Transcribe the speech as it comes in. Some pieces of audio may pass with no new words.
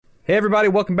Hey everybody,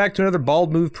 welcome back to another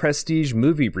Bald Move Prestige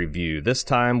movie review. This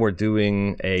time we're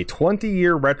doing a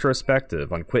 20-year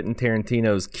retrospective on Quentin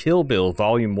Tarantino's Kill Bill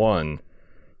Volume 1.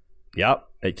 Yep,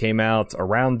 it came out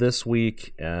around this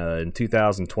week in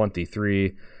 2023.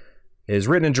 It is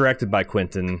written and directed by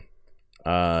Quentin.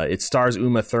 It stars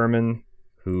Uma Thurman,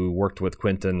 who worked with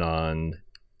Quentin on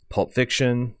Pulp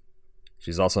Fiction.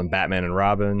 She's also in Batman and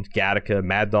Robin, Gattaca,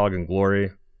 Mad Dog and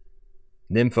Glory,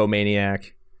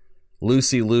 Nymphomaniac,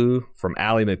 Lucy Liu from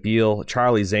Ally McBeal,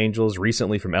 Charlie's Angels,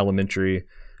 recently from Elementary,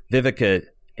 Vivica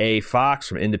A. Fox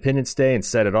from Independence Day and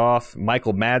Set It Off,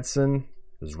 Michael Madsen,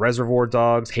 there's Reservoir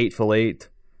Dogs, Hateful Eight,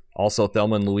 also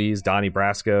Thelma and Louise, Donnie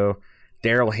Brasco,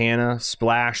 Daryl Hannah,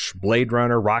 Splash, Blade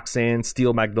Runner, Roxanne,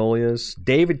 Steel Magnolias,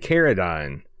 David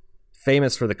Carradine,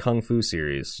 famous for the Kung Fu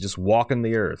series, just walking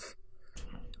the earth.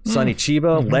 Sonny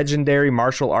Chiba, legendary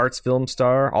martial arts film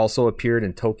star, also appeared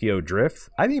in Tokyo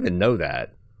Drift. I didn't even know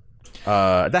that.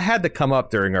 That had to come up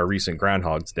during our recent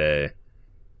Groundhog's Day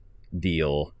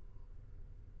deal.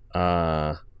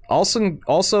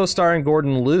 Also starring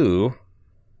Gordon Liu,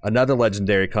 another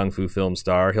legendary Kung Fu film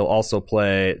star. He'll also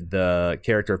play the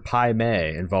character Pai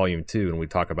Mei in Volume 2, and we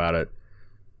talk about it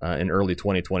in early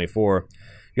 2024.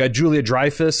 You got Julia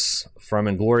Dreyfus from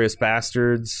Inglourious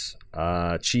Bastards,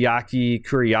 Chiaki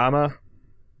Kuriyama.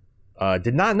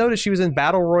 Did not notice she was in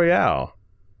Battle Royale.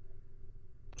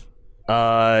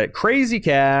 Crazy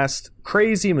cast,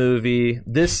 crazy movie.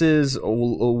 This is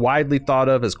widely thought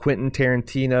of as Quentin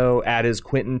Tarantino at his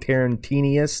Quentin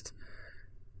Tarantiniest.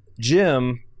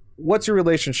 Jim, what's your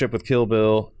relationship with Kill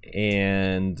Bill,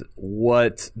 and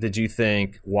what did you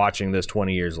think watching this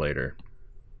 20 years later?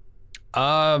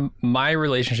 My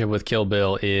relationship with Kill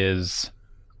Bill is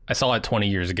I saw it 20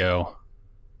 years ago.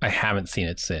 I haven't seen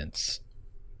it since.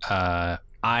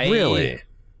 Really?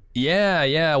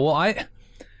 Yeah. Well,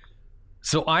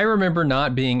 I remember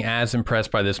not being as impressed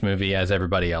by this movie as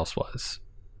everybody else was.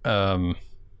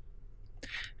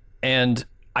 And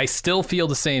I still feel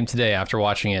the same today after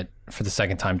watching it for the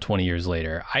second time 20 years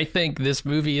later. I think this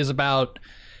movie is about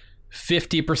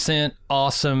 50%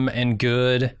 awesome and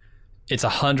good. It's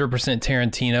 100%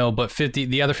 Tarantino, but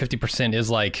the other 50% is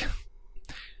like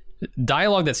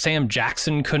dialogue that Sam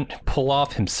Jackson couldn't pull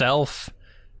off himself,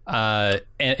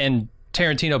 and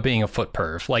Tarantino being a foot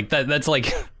perv. Like that's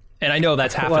like... And I know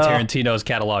that's half of Tarantino's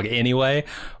catalog anyway,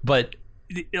 but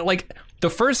like the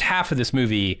first half of this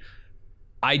movie,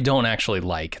 I don't actually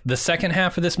like. The second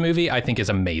half of this movie, I think, is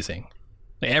amazing.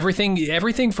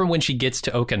 Everything from when she gets to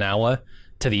Okinawa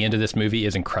to the end of this movie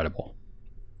is incredible.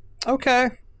 Okay,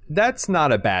 that's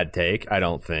not a bad take, I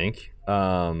don't think.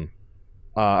 Or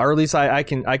at least I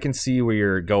can see where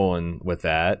you're going with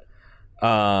that.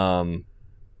 I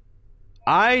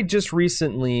just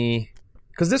recently...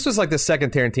 Because this was like the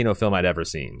second Tarantino film I'd ever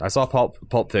seen. I saw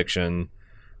Pulp Fiction.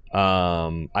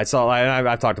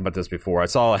 I've talked about this before. I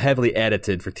saw a heavily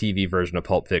edited for TV version of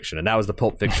Pulp Fiction, and that was the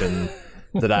Pulp Fiction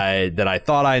that I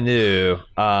thought I knew.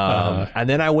 And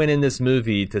then I went in this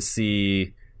movie to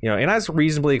see, and I was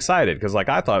reasonably excited because like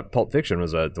I thought Pulp Fiction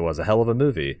was a hell of a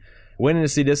movie. Went in to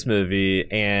see this movie,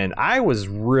 and I was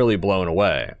really blown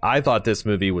away. I thought this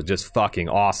movie was just fucking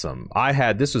awesome.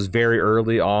 This was very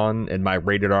early on in my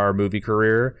rated R movie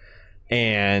career,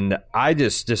 and I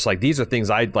just like, these are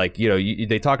things I like,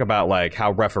 they talk about like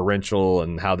how referential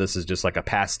and how this is just like a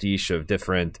pastiche of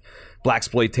different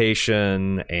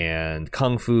blaxploitation and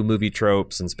kung fu movie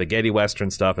tropes and spaghetti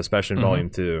western stuff, especially in Volume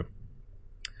 2.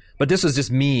 But this was just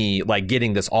me like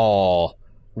getting this all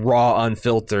raw,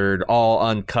 unfiltered, all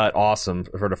uncut awesome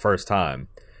for the first time,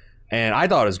 and I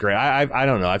thought it was great. I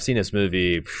don't know, I've seen this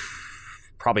movie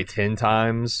probably 10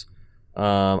 times.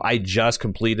 I just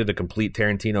completed a complete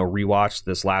Tarantino rewatch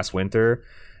this last winter,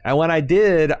 and when I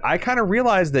did, I kind of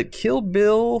realized that Kill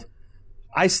Bill,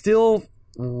 I still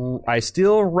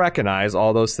recognize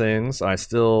all those things.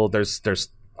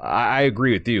 I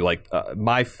agree with you. Like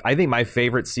I think my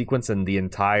favorite sequence in the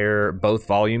entire both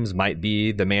volumes might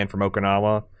be the Man from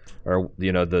Okinawa, or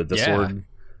the sword,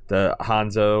 the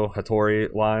Hanzo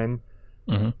Hattori line.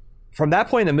 Mm-hmm. From that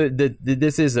point,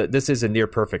 this is a near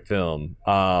perfect film.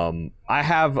 I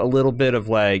have a little bit of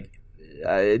like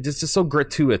it's just so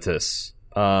gratuitous.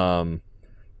 Some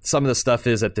of the stuff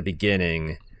is at the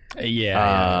beginning.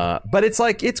 But it's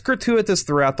like it's gratuitous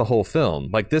throughout the whole film.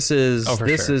 Like this is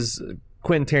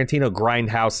Quentin Tarantino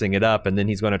grindhousing it up, and then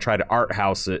he's going to try to art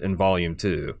house it in Volume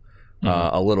 2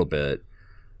 a little bit.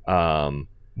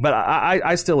 But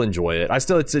I still enjoy it.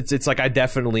 It's like I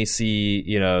definitely see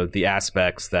the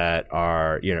aspects that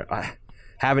are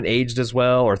haven't aged as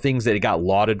well, or things that it got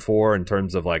lauded for in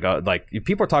terms of like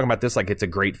people are talking about this like it's a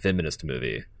great feminist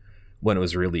movie when it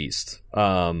was released.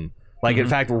 Like, in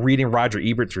fact, reading Roger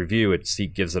Ebert's review, he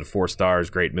gives it 4 stars.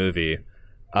 Great movie.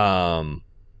 In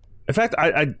fact,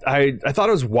 I thought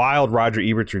it was wild. Roger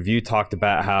Ebert's review talked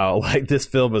about how like this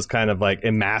film was kind of like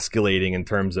emasculating in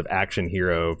terms of action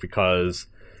hero because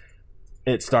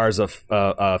it stars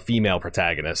a female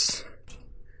protagonist.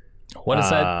 What does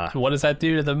that? What does that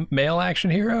do to the male action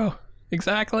hero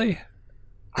exactly?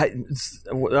 I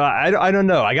don't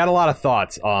know. I got a lot of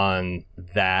thoughts on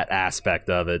that aspect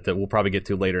of it that we'll probably get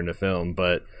to later in the film.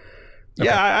 But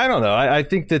yeah, I don't know. I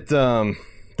think that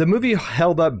the movie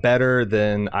held up better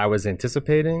than I was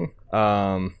anticipating.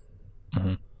 I'm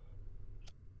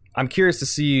curious to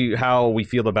see how we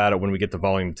feel about it when we get to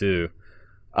Volume 2.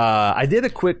 I did a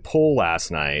quick poll last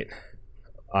night.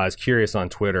 I was curious on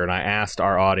Twitter, and I asked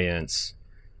our audience,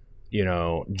 you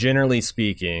know, generally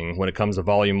speaking, when it comes to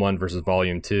Volume 1 versus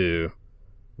Volume 2,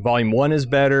 Volume 1 is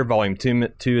better, Volume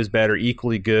 2 is better,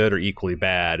 equally good, or equally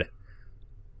bad.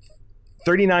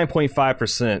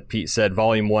 39.5%, Pete said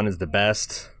Volume 1 is the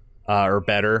best or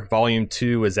better. Volume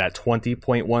 2 is at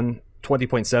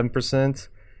 20.7%.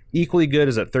 Equally good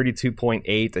is at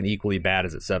 32.8%, and equally bad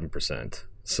is at 7%.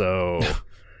 So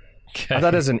okay. I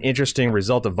thought it was an interesting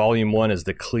result of Volume 1 as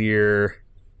the clear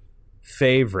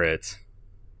favorite.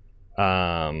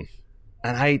 And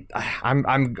I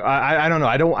don't know.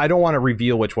 I don't want to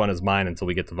reveal which one is mine until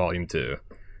we get to Volume 2,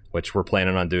 which we're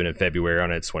planning on doing in February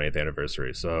on its 20th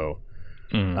anniversary. So,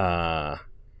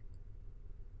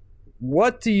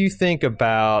 what do you think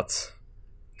about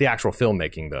the actual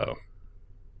filmmaking, though?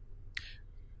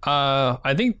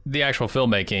 I think the actual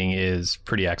filmmaking is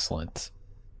pretty excellent.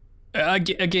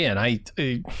 Again, I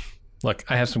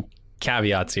have some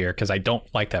caveats here because I don't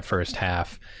like that first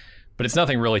half, but it's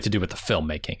nothing really to do with the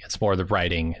filmmaking. It's more the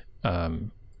writing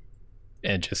and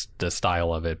just the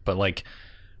style of it. But like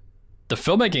the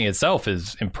filmmaking itself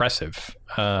is impressive.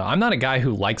 I'm not a guy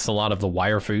who likes a lot of the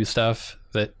wire-fu stuff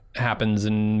that happens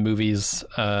in movies,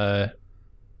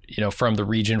 from the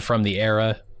region, from the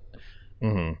era.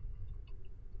 Mm-hmm.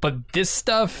 But this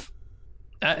stuff,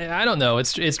 I don't know.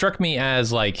 It struck me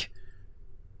as like,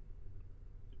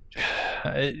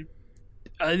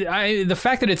 the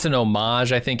fact that it's an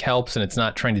homage, I think, helps, and it's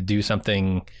not trying to do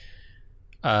something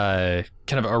kind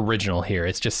of original here.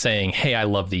 It's just saying, "Hey, I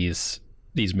love these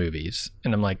movies,"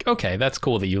 and I'm like, "Okay, that's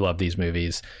cool that you love these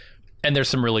movies." And there's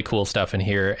some really cool stuff in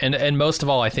here, and most of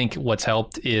all, I think what's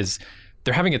helped is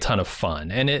they're having a ton of fun.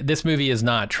 And this movie is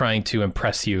not trying to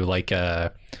impress you like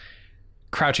a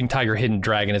Crouching Tiger, Hidden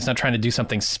Dragon. It's not trying to do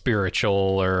something spiritual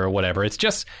or whatever. It's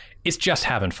just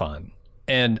having fun.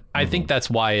 And I think that's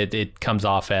why it comes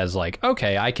off as like,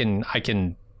 okay, I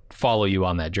can follow you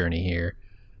on that journey here.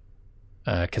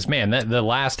 Because man, the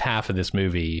last half of this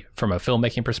movie, from a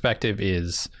filmmaking perspective,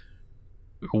 is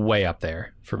way up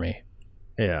there for me.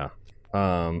 Yeah,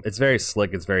 it's very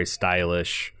slick. It's very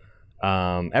stylish.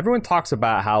 Everyone talks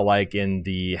about how, like, in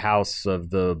the House of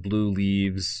the Blue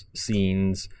Leaves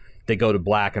scenes, they go to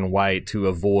black and white to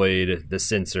avoid the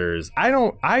censors.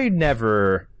 I've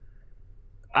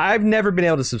never been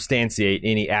able to substantiate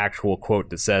any actual quote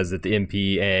that says that the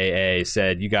MPAA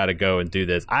said you got to go and do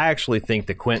this. I actually think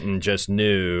that Quentin just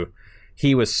knew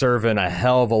he was serving a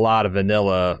hell of a lot of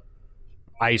vanilla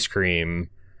ice cream,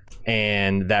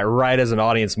 and that right as an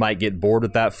audience might get bored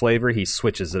with that flavor, he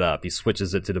switches it up. He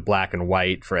switches it to the black and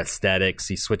white for aesthetics.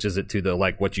 He switches it to the,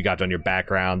 like, what you got on your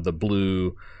background, the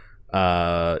blue,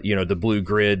 the blue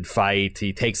grid fight.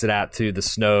 He takes it out to the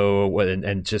snow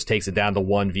and just takes it down to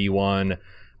 1v1.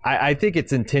 I think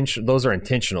it's intentional. Those are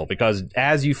intentional, because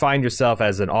as you find yourself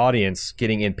as an audience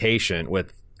getting impatient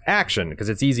with action, because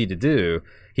it's easy to do,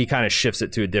 he kind of shifts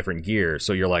it to a different gear.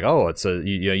 So you're like, oh,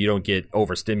 you don't get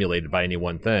overstimulated by any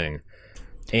one thing.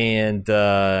 And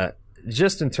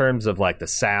just in terms of like the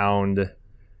sound,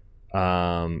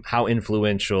 how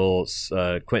influential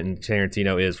Quentin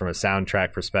Tarantino is from a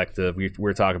soundtrack perspective. We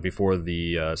were talking before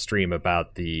the stream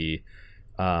about the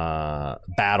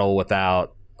Battle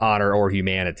Without Honor or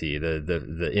Humanity,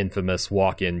 the infamous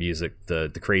walk-in music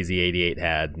the Crazy 88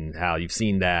 had, and how you've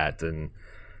seen that, and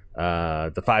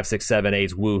the 5, 6, 7,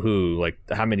 8's Woohoo, like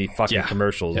how many fucking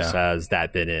commercials has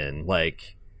that been in?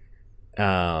 Like,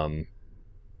 and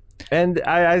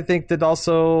I think that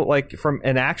also, like, from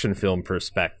an action film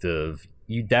perspective,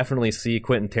 you definitely see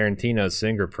Quentin Tarantino's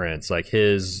fingerprints. Like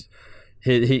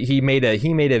he made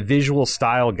a visual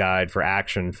style guide for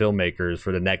action filmmakers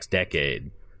for the next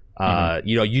decade.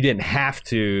 You didn't have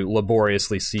to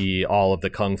laboriously see all of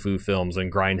the kung fu films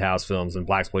and grindhouse films and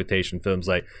blaxploitation films.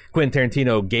 Like, Quentin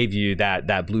Tarantino gave you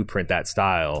that blueprint, that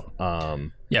style.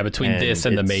 Between this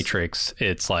and The Matrix,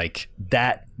 it's like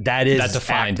that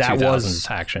defined that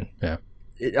 2000s action.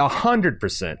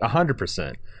 100%,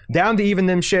 100%. Down to even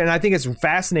them share, and I think it's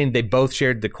fascinating they both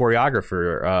shared the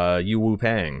choreographer, Yu Wu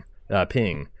Ping,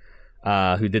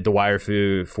 who did the wire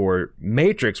fu for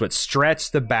Matrix, which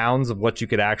stretched the bounds of what you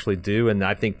could actually do, and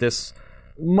I think this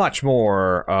much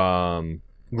more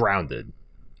grounded,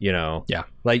 you know? Yeah.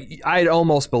 Like, I'd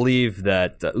almost believe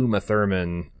that Uma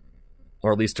Thurman,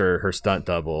 or at least her stunt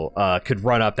double, could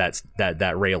run up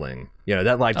that railing. You know,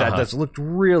 that that's looked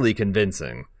really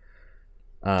convincing.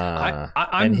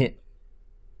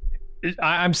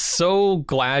 I'm so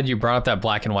glad you brought up that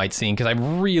black and white scene because I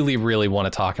really, really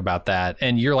want to talk about that.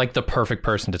 And you're like the perfect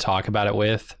person to talk about it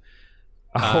with.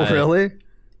 Oh, really?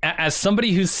 As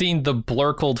somebody who's seen the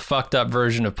blurkled, fucked up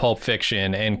version of Pulp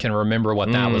Fiction and can remember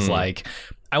what that was like,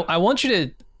 I want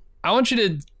you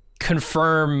to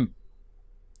confirm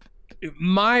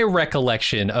my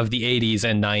recollection of the 80s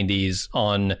and 90s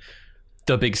on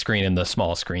the big screen and the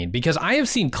small screen, because I have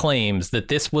seen claims that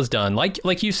this was done,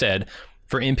 like you said,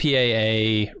 for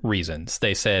MPAA reasons.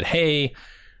 They said, hey,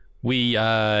 we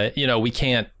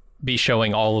can't be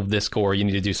showing all of this gore. You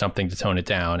need to do something to tone it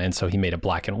down. And so he made it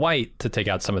black and white to take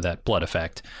out some of that blood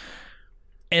effect.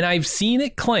 And I've seen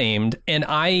it claimed, and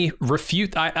I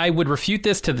would refute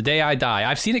this to the day I die.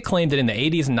 I've seen it claimed that in the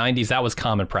 80s and 90s, that was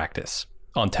common practice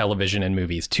on television and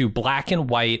movies, to black and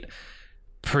white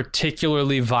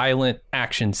particularly violent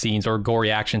action scenes or gory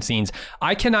action scenes.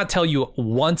 I cannot tell you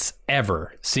once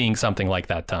ever seeing something like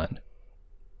that done.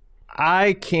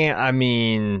 I can't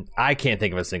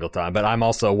think of a single time, but I'm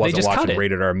also wasn't watching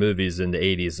rated R movies in the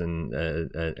 80s and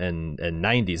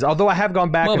 90s. Although I have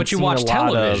gone back and but you seen watch a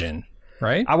lot television,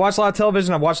 right? I watch a lot of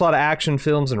television. I've watched a lot of action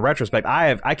films in retrospect.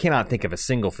 I cannot think of a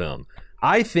single film.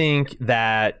 I think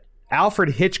that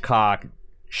Alfred Hitchcock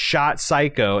shot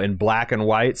Psycho in black and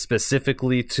white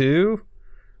specifically to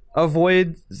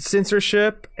avoid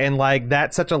censorship, and like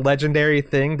that's such a legendary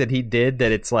thing that he did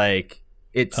that it's like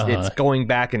it's going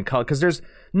back in color, because there's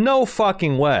no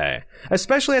fucking way,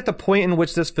 especially at the point in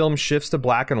which this film shifts to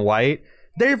black and white,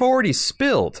 they've already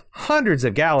spilled hundreds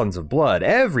of gallons of blood.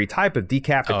 Every type of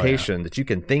decapitation that you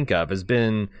can think of has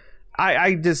been.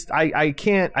 I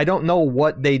don't know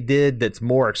what they did that's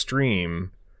more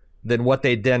extreme than what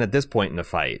they did at this point in the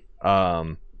fight.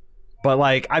 But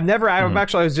like I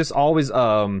was just always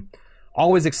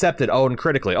accepted, and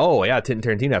critically,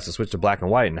 Tarantino has to switch to black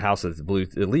and white in House of the Blue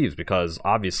Leaves because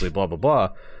obviously blah blah blah.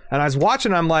 And I was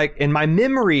watching, I'm like, in my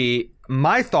memory,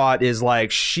 my thought is like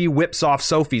she whips off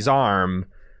Sophie's arm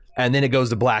and then it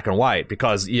goes to black and white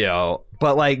because,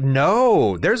 but like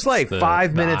no, there's like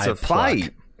 5 minutes of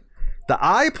fight. The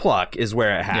eye pluck is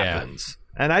where it happens.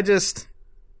 Yeah. And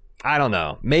I don't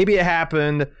know. Maybe it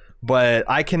happened, but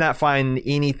I cannot find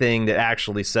anything that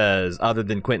actually says, other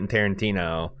than Quentin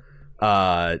Tarantino,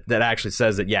 that actually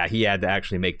says that, he had to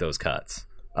actually make those cuts,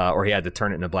 or he had to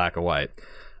turn it into black and white.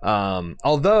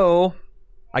 Although,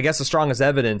 I guess the strongest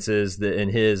evidence is that in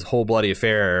his Whole Bloody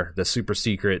Affair, the super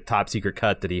secret, top secret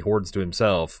cut that he hoards to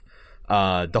himself,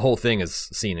 the whole thing is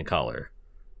seen in color.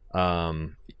 So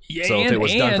if it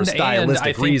was done for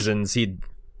stylistic reasons, he'd...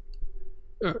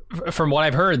 From what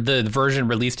I've heard, the version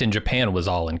released in Japan was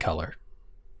all in color.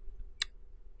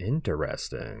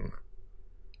 Interesting.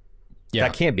 Yeah.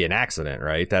 That can't be an accident,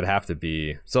 right? That'd have to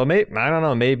be... So, I don't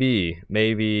know, maybe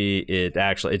it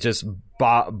actually... It just...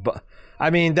 I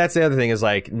mean, that's the other thing is,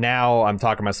 like, now I'm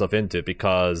talking myself into it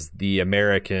because the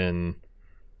American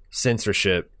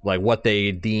censorship, like, what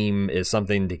they deem is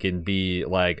something that can be,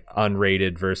 like,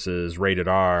 unrated versus rated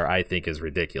R, I think is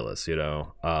ridiculous,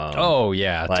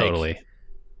 totally.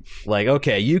 Like,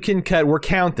 okay, you can cut... We're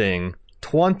counting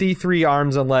 23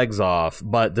 arms and legs off,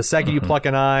 but the second you pluck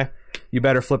an eye, you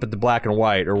better flip it to black and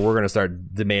white, or we're going to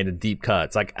start demanding deep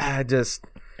cuts. Like, I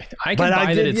can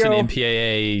buy that it's an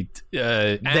MPAA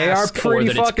they are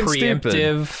pretty fucking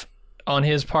preemptive stupid on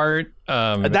his part.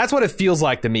 That's what it feels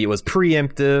like to me. It was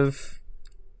preemptive,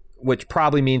 which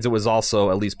probably means it was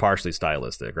also at least partially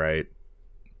stylistic, right?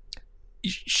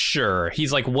 Sure.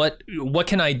 He's like, what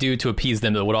can I do to appease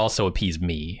them that would also appease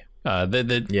me?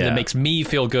 That makes me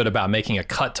feel good about making a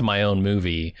cut to my own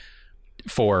movie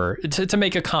to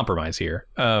make a compromise here.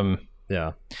 But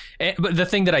the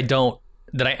thing that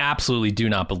I absolutely do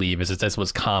not believe is that this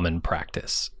was common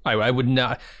practice.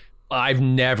 I've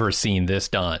never seen this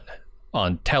done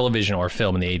on television or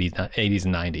film in the 80s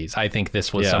and 90s. I think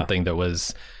this was something that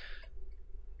was...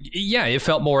 Yeah, it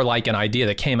felt more like an idea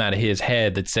that came out of his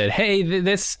head that said, hey,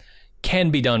 this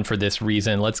can be done for this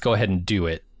reason. Let's go ahead and do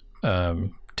it to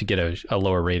get a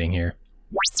lower rating here.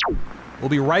 We'll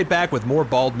be right back with more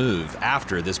Bald Move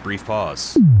after this brief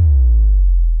pause.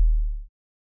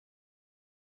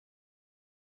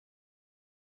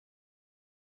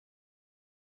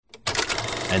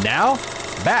 And now,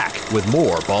 back with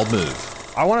more Bald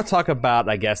Move. I want to talk about,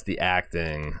 I guess, the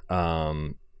acting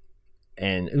and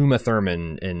Uma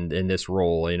Thurman in this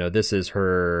role. You know, this is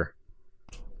her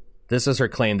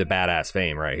claim to badass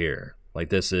fame right here. Like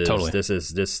this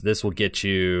will get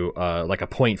you like a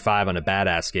 0.5 on a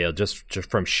badass scale just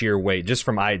from sheer weight, just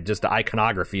the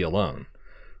iconography alone,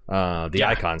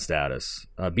 icon status.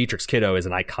 Beatrix Kiddo is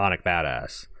an iconic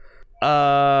badass.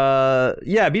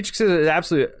 Beatrix is an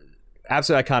absolute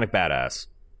iconic badass.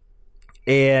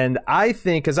 And I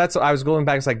think, because that's, I was going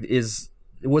back, it's like,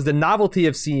 was the novelty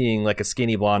of seeing like a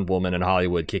skinny blonde woman in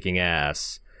Hollywood kicking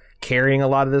ass carrying a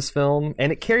lot of this film?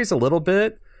 And it carries a little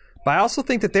bit, but I also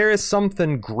think that there is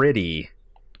something gritty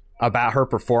about her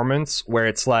performance where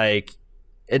it's like,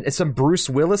 it's some Bruce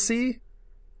Willis-y,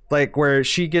 like where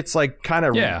she gets like kind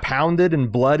of pounded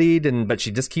and bloodied, but she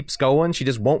just keeps going. She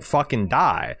just won't fucking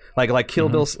die. Like Kill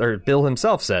Bill, or Bill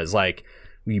himself says, like,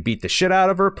 you beat the shit out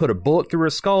of her, put a bullet through her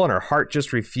skull, and her heart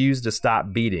just refused to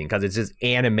stop beating because it's just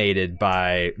animated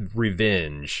by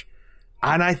revenge.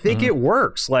 And I think it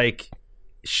works. Like,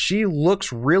 she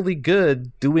looks really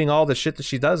good doing all the shit that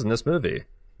she does in this movie.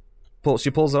 She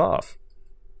pulls it off.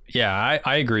 Yeah,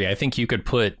 I agree. I think you could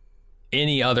put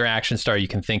any other action star you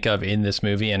can think of in this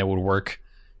movie and it would work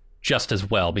just as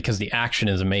well because the action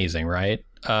is amazing, right?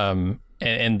 And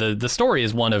the story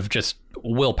is one of just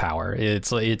willpower.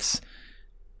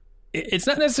 It's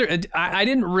not necessarily... I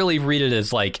didn't really read it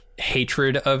as like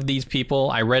hatred of these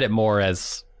people. I read it more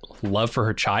as love for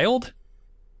her child.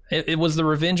 It was the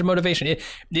revenge motivation.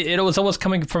 It was almost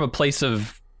coming from a place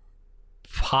of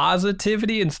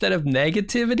positivity instead of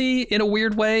negativity in a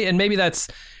weird way. And maybe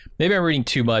I'm reading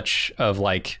too much of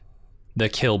like the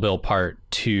Kill Bill part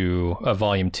 2 of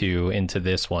volume 2 into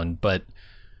this one. But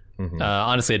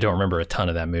honestly, I don't remember a ton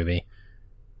of that movie.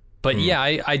 But yeah,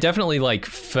 I definitely like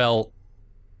felt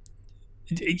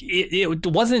it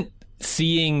wasn't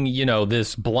seeing, you know,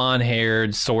 this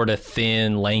blonde-haired, sort of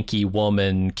thin, lanky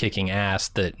woman kicking ass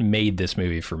that made this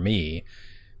movie for me.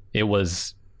 It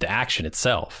was the action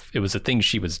itself. It was the things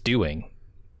she was doing.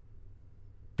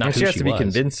 Not she has to be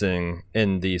convincing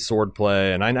in the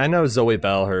swordplay, and I know Zoe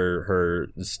Bell, her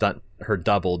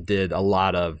double, did a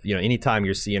lot of, you know, anytime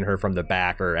you're seeing her from the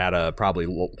back or at a probably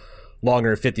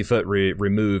longer 50-foot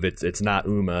remove, it's not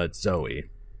Uma, it's Zoe.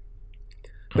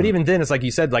 But even then, it's like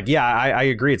you said, like, yeah, I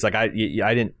agree. It's like I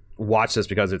didn't watch this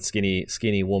because it's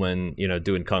skinny woman, you know,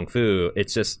 doing kung fu.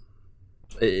 It's just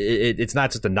it's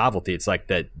not just a novelty. It's like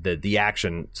that the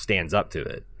action stands up to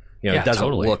it. You know, it doesn't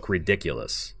look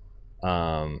ridiculous.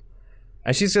 And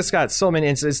she's just got so many.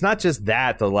 It's not just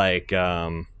that, the like,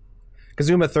 because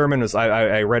Uma Thurman was.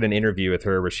 I read an interview with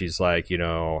her where she's like,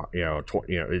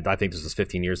 I think this was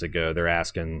 15 years ago. They're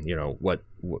asking, you know, what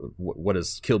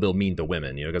does Kill Bill mean to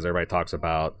women? You know, because everybody talks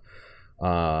about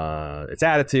its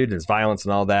attitude and its violence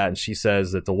and all that. And she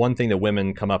says that the one thing that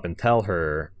women come up and tell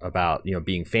her about, you know,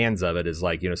 being fans of it is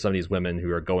like, you know, some of these women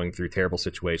who are going through terrible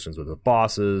situations with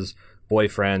bosses,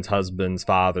 boyfriends, husbands,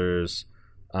 fathers.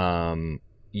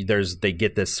 They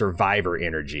get this survivor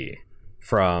energy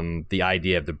from the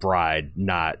idea of the bride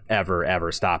not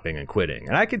ever stopping and quitting.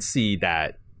 And I could see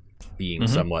that being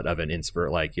somewhat of an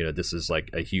like, you know, this is like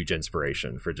a huge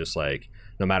inspiration for just like,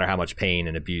 no matter how much pain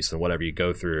and abuse and whatever you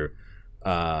go through,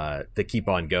 to keep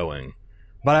on going.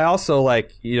 But I also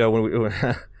like, you know,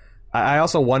 I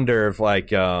also wonder if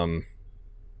like,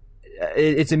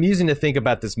 it's amusing to think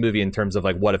about this movie in terms of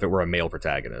like, what if it were a male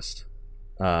protagonist?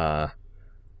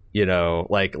 You know,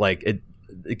 like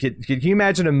could you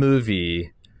imagine a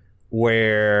movie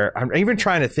where I'm even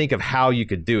trying to think of how you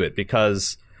could do it,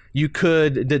 because you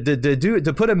could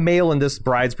to put a male in this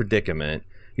bride's predicament,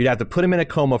 you'd have to put him in a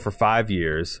coma for 5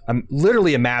 years,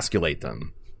 literally emasculate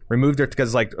them, remove their,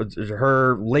 because like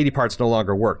her lady parts no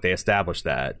longer work. They established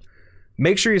that.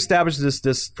 Make sure you establish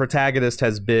this protagonist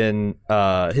has been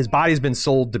his body's been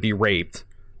sold to be raped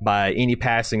by any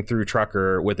passing through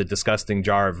trucker with a disgusting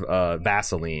jar of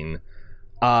Vaseline.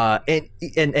 And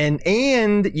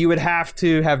you would have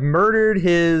to have murdered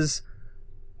his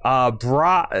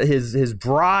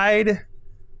bride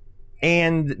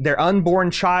and their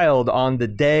unborn child on the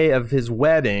day of his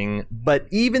wedding. But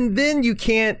even then, you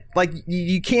can't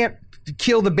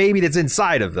kill the baby that's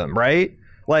inside of them, right?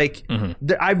 Like,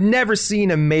 I've never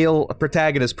seen a male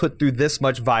protagonist put through this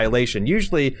much violation.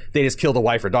 Usually, they just kill the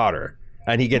wife or daughter.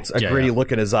 And he gets a gritty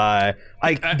look in his eye.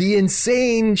 The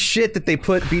insane shit that they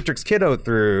put Beatrix Kiddo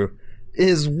through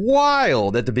is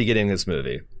wild at the beginning of this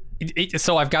movie.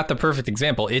 So I've got the perfect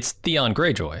example. It's Theon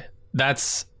Greyjoy.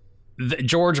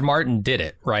 George Martin did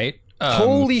it, right?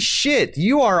 Holy shit!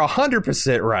 You are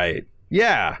 100% right.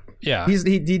 Yeah. Yeah.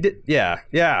 He did. Yeah.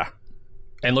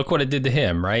 And look what it did to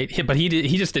him, right? But he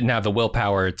just didn't have the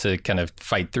willpower to kind of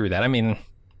fight through that. I mean,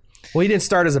 well, he didn't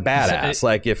start as a badass.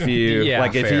 Like if you, yeah,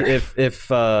 like fair.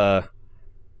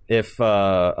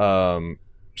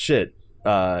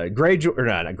 Greyjoy or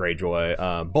not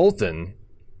Greyjoy, Bolton.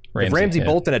 If Ramsay yeah.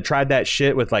 Bolton had tried that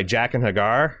shit with like Jack and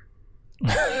Hagar,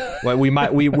 well, we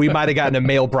might have gotten a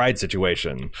male bride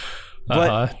situation.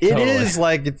 But it totally. is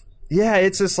like, yeah,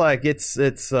 it's just like it's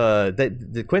that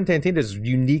the Quentin Tarantino just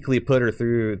uniquely put her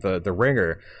through the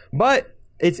ringer. But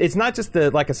it's not just the,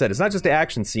 like I said, it's not just the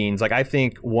action scenes. Like I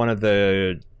think one of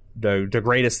the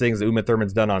greatest things that Uma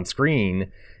Thurman's done on screen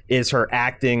is her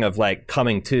acting of like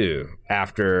coming to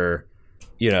after.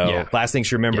 Last thing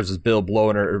she remembers is Bill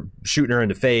shooting her in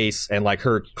the face, and like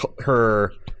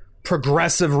her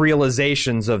progressive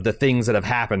realizations of the things that have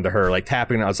happened to her, like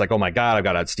tapping. I was like, oh my God, I've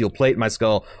got a steel plate in my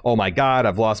skull. Oh my God,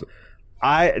 I've lost.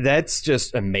 That's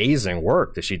just amazing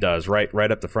work that she does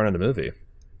right up the front of the movie.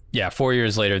 Yeah, 4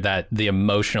 years later, that the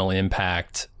emotional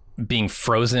impact, being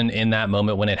frozen in that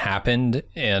moment when it happened,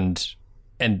 and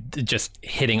just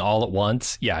hitting all at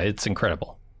once. Yeah, it's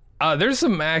incredible. There's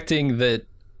some acting that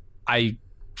I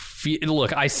feel.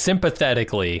 Look, I'm sympathetic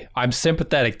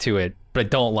to it, but I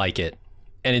don't like it.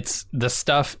 And it's the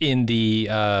stuff in the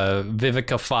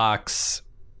Vivica Fox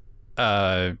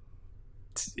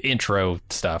intro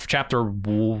stuff. Chapter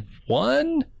 1?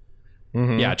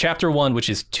 Mm-hmm. Yeah, chapter 1, which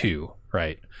is 2,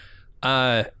 right?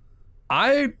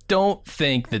 I don't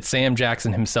think that Sam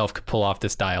Jackson himself could pull off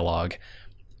this dialogue.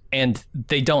 And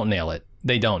they don't nail it.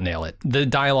 The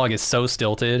dialogue is so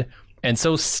stilted and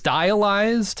so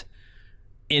stylized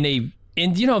in the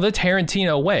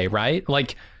Tarantino way, right?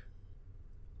 Like,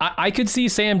 I could see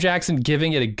Sam Jackson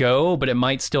giving it a go, but it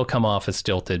might still come off as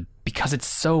stilted because it's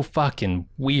so fucking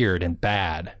weird and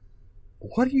bad.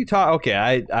 What are you talking?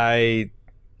 Okay,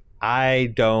 I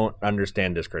don't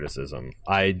understand this criticism.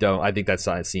 I think that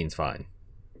scene's fine.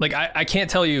 Like, I can't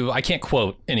tell you, I can't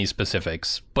quote any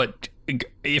specifics, but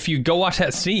if you go watch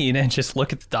that scene and just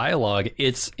look at the dialogue,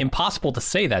 it's impossible to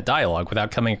say that dialogue without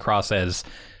coming across as,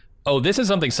 oh, this is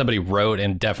something somebody wrote,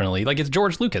 and definitely, like, it's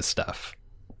George Lucas stuff.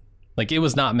 Like, it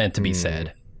was not meant to be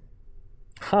said.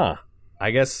 Huh.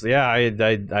 I guess, yeah,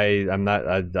 I'm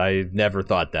not, I never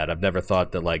thought that. I've never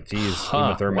thought that, like, geez,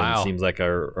 Uma Thurman seems like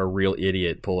a real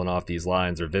idiot pulling off these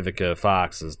lines, or Vivica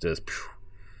Fox is just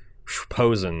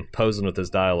posing with this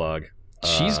dialogue.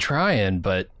 She's trying,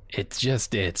 but it's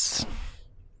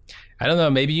I don't know,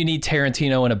 maybe you need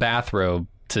Tarantino in a bathrobe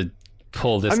to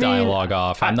pull this dialogue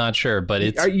off. I'm not sure, but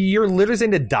you're literally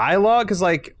saying the dialogue? Because,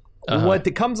 like, what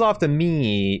it comes off to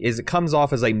me is it comes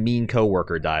off as like mean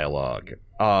coworker dialogue,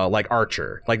 like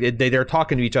Archer. Like they're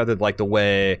talking to each other like the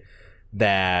way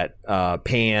that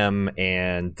Pam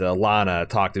and Lana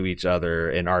talk to each other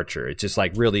in Archer. It's just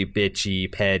like really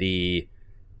bitchy, petty,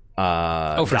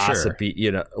 gossipy,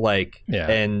 sure. Like, yeah.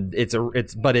 And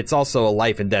but it's also a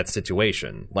life and death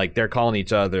situation. Like they're calling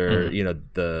each other,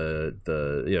 they're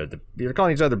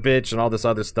calling each other bitch and all this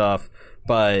other stuff,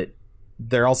 but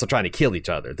they're also trying to kill each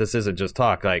other. This isn't just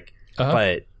talk, like,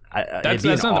 but that's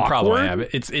not the problem I have.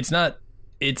 It's not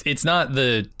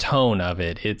the tone of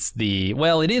it. It's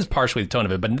it is partially the tone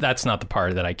of it, but that's not the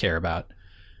part that I care about.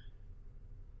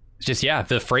 It's just,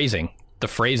 the phrasing. The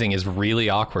phrasing is really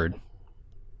awkward.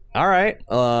 All right.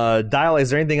 Dial,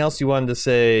 is there anything else you wanted to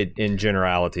say in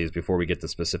generalities before we get to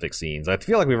specific scenes? I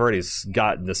feel like we've already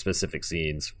gotten the specific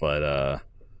scenes, but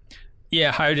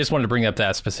yeah, I just wanted to bring up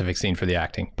that specific scene for the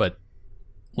acting, but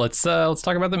let's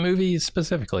talk about the movie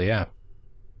specifically.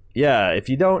 Yeah, if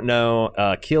you don't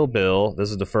know, Kill Bill, this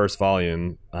is the first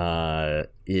volume,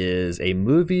 is a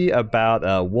movie about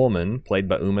a woman played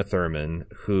by Uma Thurman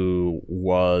who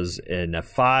was in a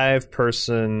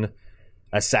 5-person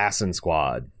assassin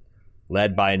squad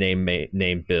led by a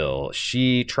named Bill.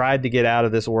 She tried to get out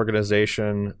of this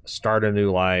organization, start a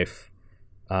new life.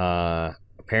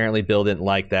 Apparently Bill didn't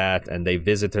like that, and they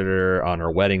visited her on her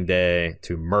wedding day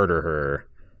to murder her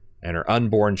and her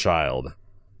unborn child.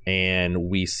 And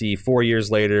we see 4 years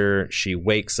later, she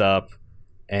wakes up,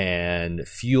 and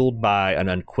fueled by an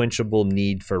unquenchable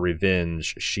need for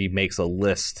revenge, she makes a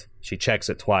list. She checks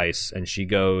it twice, and she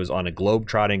goes on a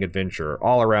globe-trotting adventure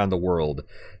all around the world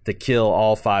to kill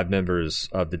all 5 members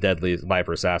of the deadly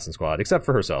Viper Assassin Squad, except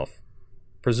for herself.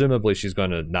 Presumably, she's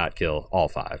going to not kill all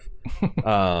 5.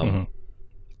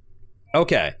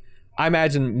 Okay. I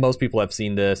imagine most people have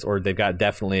seen this, or they've got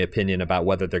definitely opinion about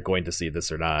whether they're going to see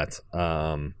this or not.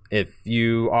 If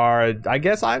you are, I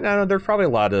guess, I don't know, there's probably a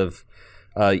lot of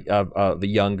the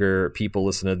younger people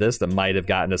listening to this that might have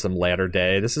gotten to some latter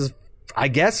day. This is, I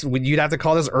guess, you'd have to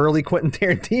call this early Quentin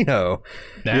Tarantino.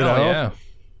 Yeah.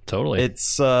 Totally.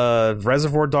 It's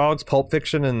Reservoir Dogs, Pulp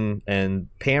Fiction,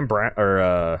 and Pam Brown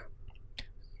or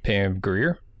Pam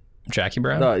Grier, Jackie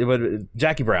Brown. No, but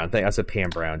Jackie Brown. I said Pam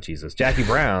Brown. Jesus, Jackie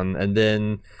Brown, and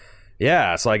then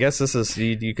yeah. So I guess this is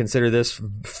you consider this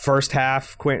first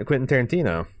half Quentin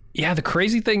Tarantino. Yeah. The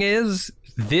crazy thing is,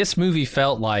 this movie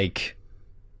felt like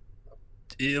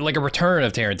a return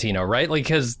of Tarantino, right? Like,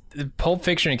 because Pulp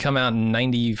Fiction had come out in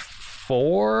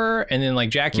 '94, and then like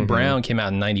Jackie Brown came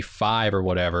out in '95 or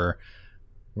whatever,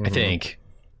 I think.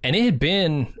 And it had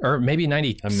been, or maybe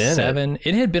 '97.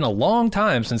 It had been a long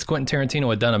time since Quentin Tarantino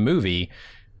had done a movie.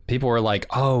 People were like,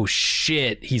 "Oh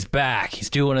shit, he's back! He's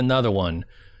doing another one."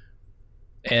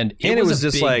 And it was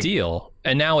just a big deal.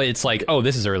 And now it's like, oh,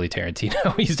 this is early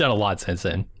Tarantino. He's done a lot since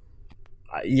then.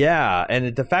 Yeah,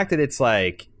 and the fact that it's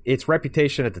like its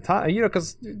reputation at the time, you know,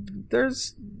 because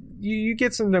there's you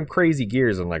get some of them crazy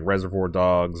gears in like Reservoir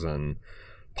Dogs and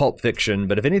Pulp Fiction,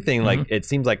 but if anything, like it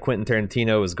seems like Quentin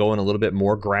Tarantino is going a little bit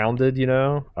more grounded, you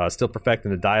know, still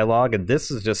perfecting the dialogue, and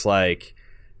this is just like,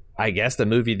 I guess, the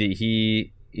movie that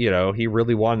he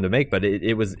really wanted to make, but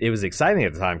it was exciting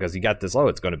at the time because he got this. Oh,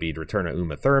 it's going to be the return of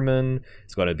Uma Thurman.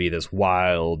 It's going to be this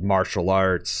wild martial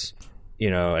arts, you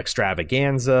know,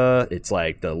 extravaganza. It's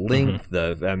like the length,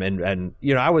 and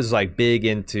you know, I was like big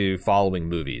into following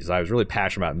movies. I was really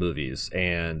passionate about movies,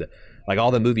 and like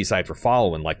all the movie sites were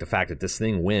following like the fact that this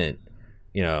thing went.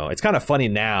 You know, it's kind of funny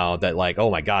now that like, oh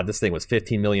my God, this thing was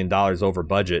 $15 million over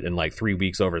budget and like 3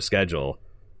 weeks over schedule.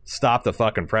 Stop the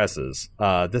fucking presses.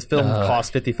 This film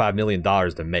cost $55 million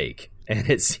to make, and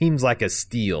it seems like a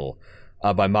steal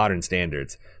by modern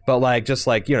standards. But like, just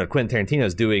like, you know, Quentin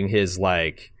Tarantino's doing his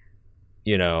like,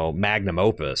 you know, magnum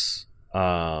opus.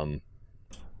 And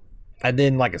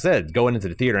then, like I said, going into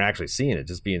the theater and actually seeing it,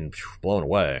 just being blown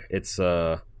away. It's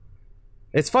funny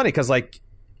because like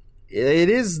it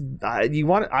is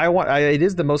it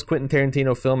is the most Quentin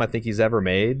Tarantino film I think he's ever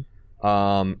made.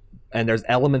 And there's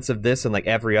elements of this in like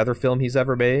every other film he's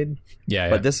ever made. Yeah.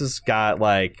 But this has got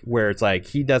like where it's like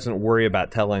he doesn't worry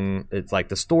about telling. It's like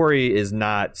the story is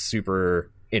not super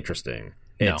interesting.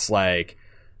 No. It's like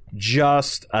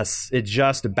just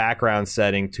a background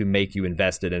setting to make you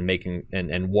invested in making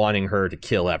and wanting her to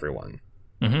kill everyone.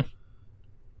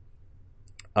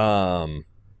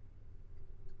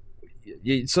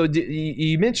 So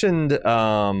you mentioned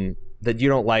that you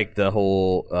don't like the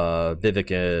whole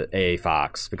Vivica A.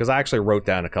 Fox, because I actually wrote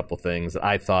down a couple things that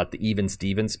I thought the Even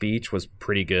Stevens speech was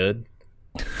pretty good.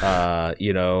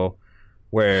 You know,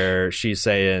 where she's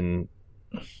saying,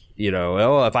 you know,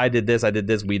 oh, if I did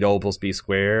this, we'd almost be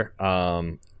square.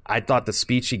 I thought the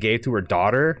speech she gave to her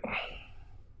daughter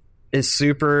is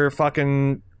super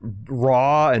fucking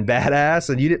raw and badass,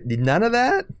 and you did none of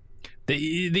that.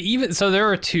 So there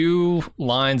are two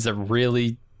lines that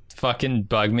really fucking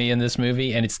bug me in this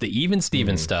movie, and it's the Even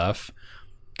Stevens stuff,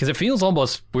 because it feels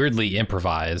almost weirdly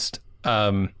improvised,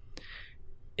 and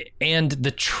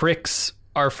the tricks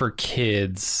are for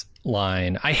kids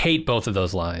line. I hate both of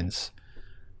those lines.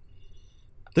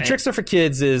 The tricks are for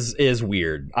kids is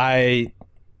weird. I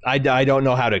don't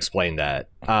know how to explain that.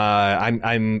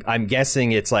 I'm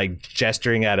guessing it's like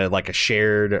gesturing at a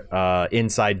shared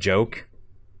inside joke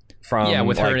from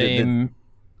with like her name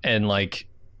and like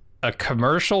a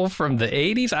commercial from the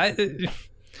 80s. I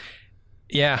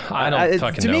don't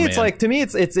fucking know. To me,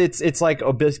 it's like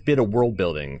a bit of world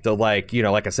building. So like, you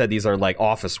know, like I said, these are like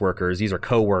office workers, these are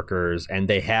co-workers, and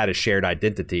they had a shared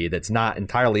identity that's not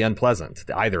entirely unpleasant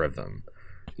to either of them.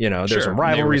 You know, there's some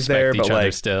rivalries there, but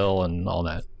like still and all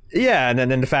that. Yeah, and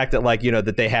then the fact that like, you know,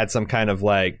 that they had some kind of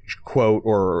like quote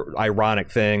or ironic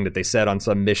thing that they said on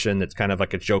some mission that's kind of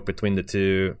like a joke between the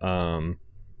two.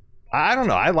 I don't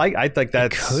know. I think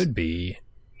that could be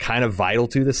kind of vital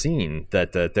to the scene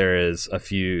that there is a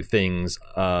few things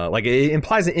like it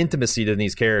implies an intimacy to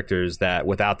these characters that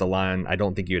without the line I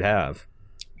don't think you'd have.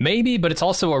 Maybe, but it's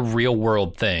also a real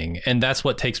world thing, and that's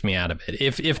what takes me out of it.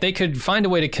 If they could find a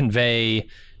way to convey,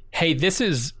 hey, this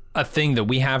is a thing that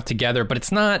we have together, but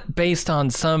it's not based on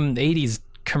some 80s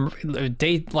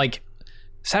like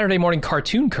Saturday morning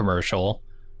cartoon commercial,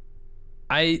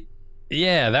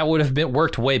 that would have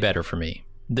worked way better for me.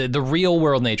 The real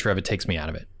world nature of it takes me out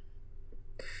of it.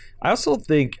 I also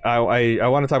think I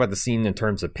want to talk about the scene in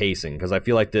terms of pacing, because I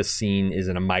feel like this scene is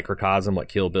in a microcosm what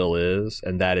Kill Bill is,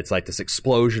 and that it's like this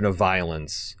explosion of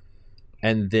violence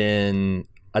and then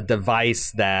a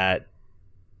device that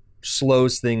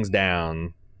slows things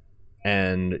down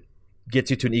and gets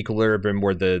you to an equilibrium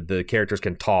where the characters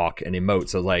can talk and emote.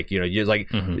 So like, you know, you're like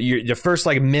the first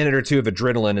like minute or two of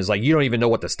adrenaline is like you don't even know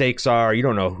what the stakes are, you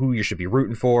don't know who you should be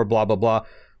rooting for, blah blah blah.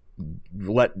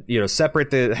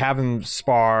 have them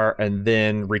spar and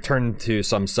then return to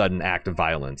some sudden act of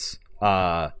violence.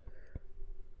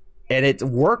 And it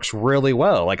works really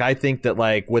well. Like, I think that,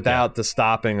 like, without the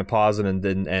stopping and pausing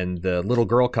and the little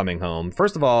girl coming home,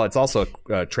 first of all, it's also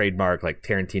a trademark, like,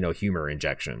 Tarantino humor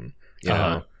injection. You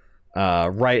know?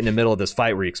 Right in the middle of this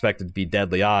fight where you expect it to be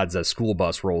deadly odds, a school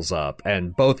bus rolls up.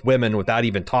 And both women, without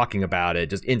even talking about it,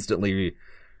 just instantly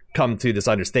come to this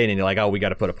understanding. They're like, oh, we got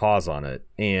to put a pause on it.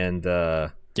 And,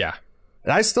 yeah.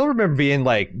 And I still remember being,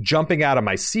 like, jumping out of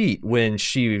my seat when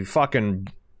she fucking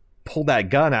pulled that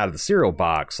gun out of the cereal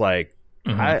box. Like,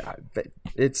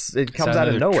 it comes out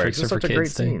of nowhere. It's just such a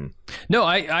great scene. No,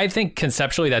 I think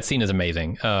conceptually that scene is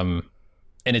amazing. And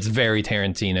it's very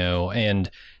Tarantino.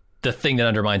 And the thing that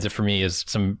undermines it for me is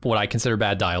some what I consider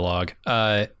bad dialogue.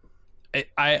 I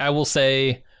will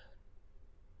say,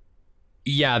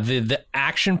 yeah, the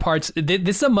action parts.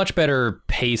 This is a much better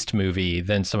paced movie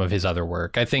than some of his other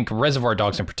work. I think Reservoir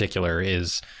Dogs in particular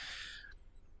is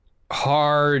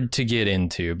hard to get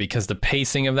into because the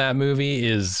pacing of that movie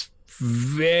is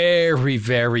very,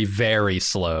 very, very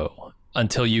slow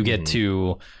until you get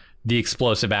to the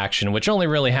explosive action, which only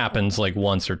really happens like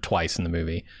once or twice in the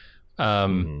movie.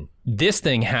 This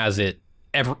thing has it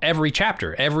every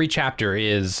chapter. Every chapter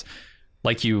is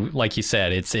like you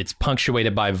said, it's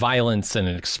punctuated by violence and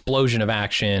an explosion of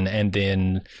action and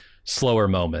then slower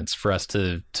moments for us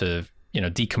to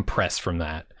decompress from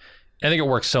that. I think it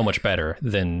works so much better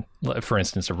than, for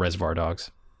instance, a Reservoir Dogs.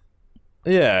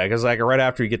 Yeah, because like right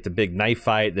after you get the big knife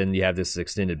fight, then you have this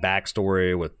extended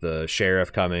backstory with the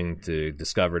sheriff coming to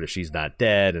discover that she's not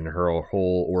dead and her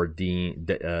whole ordeal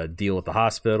deal at the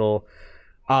hospital.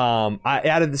 Out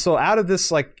of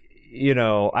this, like, you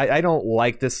know, I don't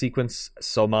like this sequence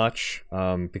so much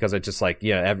because it just, like,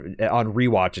 on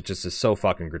rewatch it just is so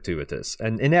fucking gratuitous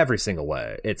and in every single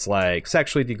way. It's like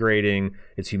sexually degrading,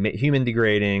 it's human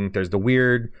degrading. There's the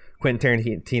weird Quentin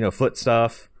Tarantino foot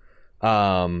stuff.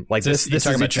 Like this is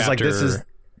just like this is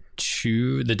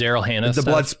the Daryl Hannah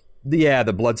stuff?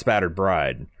 The blood spattered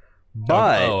bride.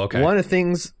 But okay. one of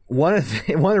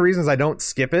the reasons I don't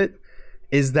skip it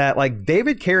is that, like,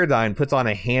 David Carradine puts on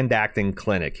a hand acting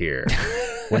clinic here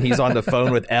when he's on the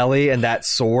phone with Ellie and that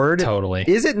sword. Totally.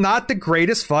 Is it not the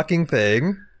greatest fucking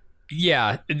thing?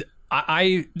 Yeah.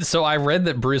 I read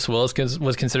that Bruce Willis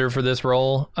was considered for this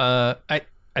role. I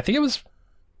think it was.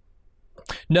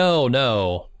 No,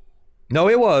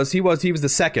 it was. He was the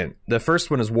second. The first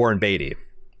one is Warren Beatty.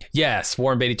 Yes,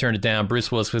 Warren Beatty turned it down.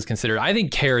 Bruce Willis was considered. I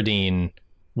think Carradine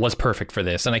was perfect for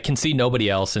this, and I can see nobody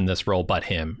else in this role but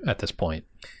him at this point.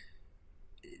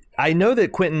 I know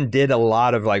that Quentin did a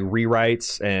lot of, like,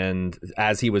 rewrites and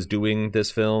as he was doing this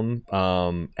film,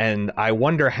 and I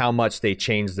wonder how much they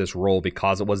changed this role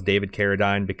because it was David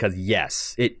Carradine. Because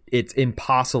yes, it's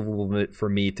impossible for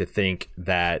me to think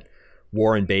that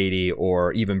Warren Beatty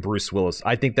or even Bruce Willis.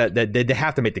 I think that they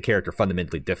have to make the character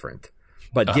fundamentally different,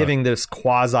 but giving this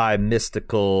quasi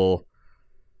mystical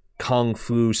kung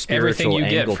fu spiritual everything you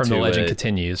angle get from to the legend it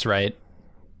continues, right?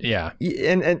 Yeah,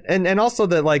 and also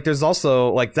that, like, there's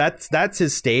also, like, that's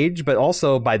his stage, but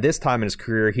also by this time in his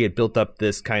career he had built up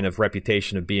this kind of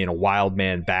reputation of being a wild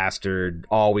man bastard,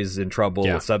 always in trouble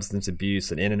with substance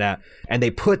abuse and in and out, and they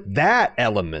put that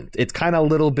element. It's kind of a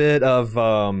little bit of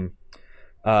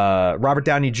Robert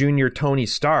Downey Jr. Tony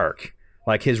Stark,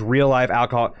 like his real life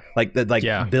alcohol,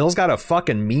 Bill's got a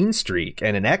fucking mean streak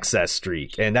and an excess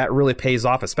streak, and that really pays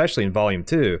off, especially in Volume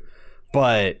 2.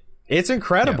 But it's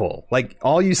incredible. Like,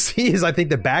 all you see is, I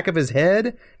think, the back of his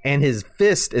head and his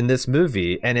fist in this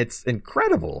movie, and it's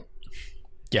incredible.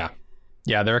 Yeah,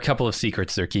 there are a couple of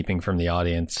secrets they're keeping from the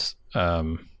audience,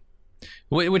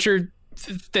 which are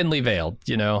thinly veiled,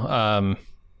 you know.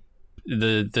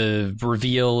 The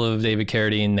reveal of David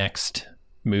Carradine next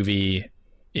movie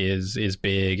is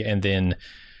big, and then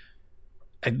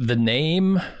the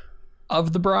name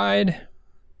of the bride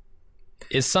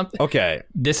is something. Okay,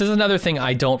 this is another thing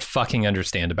I don't fucking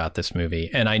understand about this movie,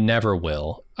 and I never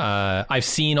will. I've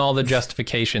seen all the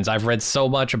justifications. I've read so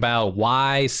much about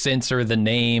why censor the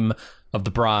name of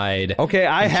the bride. Okay,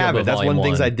 I have it. That's one of the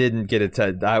things I didn't get it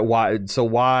to.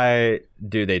 Why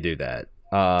do they do that?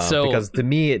 Because to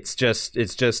me, it's just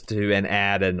to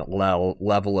add a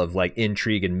level of, like,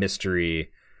 intrigue and mystery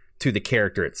to the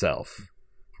character itself.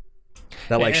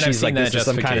 That, like, she's like, this is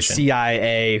some kind of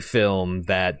CIA film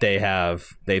that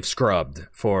they've scrubbed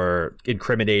for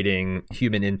incriminating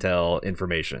human intel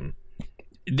information.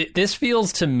 This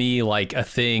feels to me like a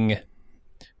thing,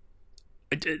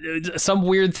 some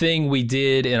weird thing we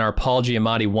did in our Paul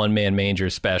Giamatti One Man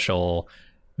Manger special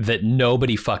that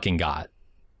nobody fucking got.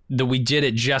 we did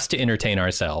it just to entertain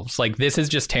ourselves. Like, this is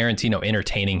just Tarantino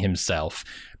entertaining himself.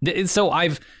 So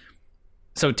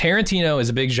Tarantino is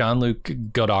a big Jean-Luc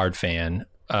Godard fan.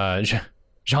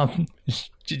 Jean-Luc?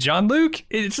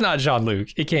 It's not Jean-Luc.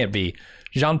 It can't be.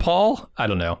 Jean-Paul? I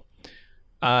don't know.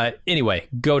 Anyway,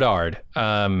 Godard.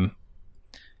 And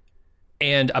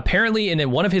apparently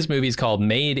in one of his movies called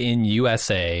Made in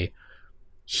USA,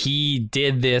 he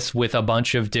did this with a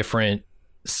bunch of different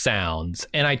sounds.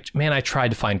 And I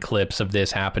tried to find clips of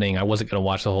this happening. I wasn't going to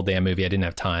watch the whole damn movie. I didn't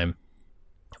have time.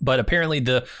 But apparently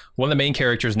one of the main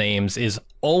characters' names is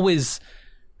always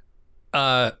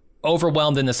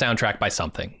overwhelmed in the soundtrack by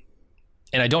something.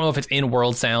 And I don't know if it's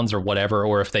in-world sounds or whatever,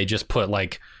 or if they just put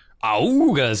like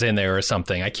augas in there or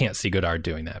something. I can't see Godard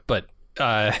doing that. But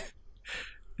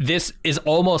this is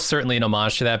almost certainly an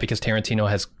homage to that, because Tarantino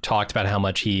has talked about how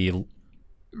much he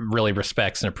really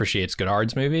respects and appreciates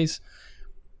Godard's movies.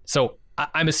 So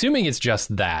I'm assuming it's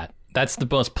just that. That's the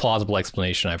most plausible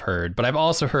explanation I've heard. But I've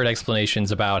also heard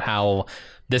explanations about how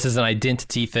this is an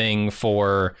identity thing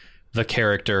for the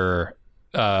character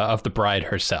of the bride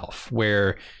herself,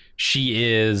 where she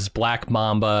is Black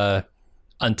Mamba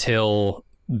until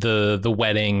the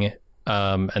wedding,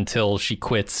 until she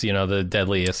quits, the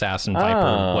deadly assassin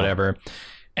Viper, whatever.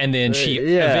 And then she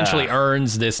eventually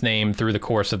earns this name through the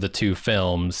course of the two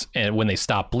films, and when they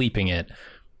stop bleeping it.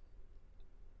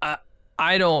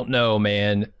 I don't know,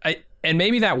 man. And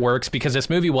maybe that works because this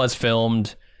movie was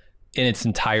filmed in its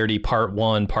entirety, part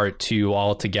 1, part 2,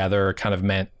 all together, kind of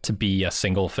meant to be a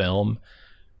single film.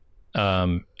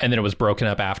 And then it was broken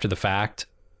up after the fact.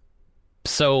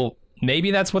 So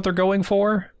maybe that's what they're going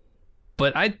for.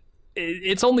 But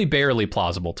it's only barely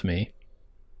plausible to me.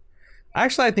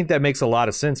 Actually, I think that makes a lot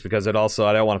of sense, because it also,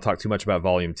 I don't want to talk too much about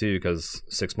Volume 2, because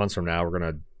 6 months from now we're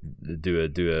going to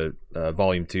do a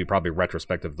Volume 2, probably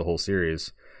retrospective of the whole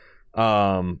series.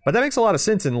 But that makes a lot of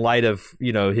sense in light of,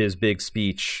 his big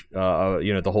speech,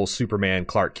 the whole Superman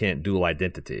Clark Kent dual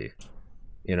identity.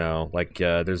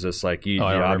 There's this, obviously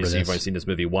you've only seen this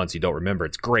movie once, you don't remember.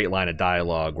 It's a great line of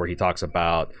dialogue where he talks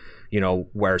about,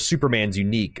 where Superman's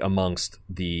unique amongst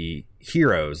the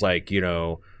heroes.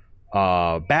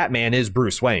 Batman is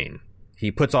Bruce Wayne.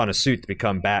 He puts on a suit to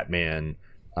become Batman.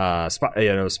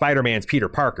 Spider-Man's Peter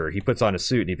Parker. He puts on a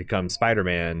suit and he becomes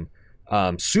Spider-Man.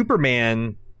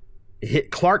 Superman,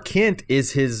 Clark Kent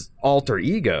is his alter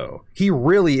ego. He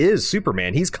really is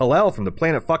Superman. He's Kal-El from the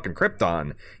planet fucking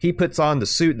Krypton. He puts on the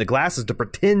suit and the glasses to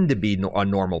pretend to be a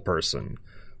normal person.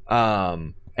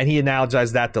 And he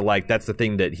analogized that to, that's the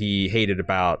thing that he hated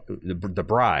about the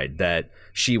bride, that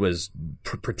she was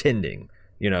pretending.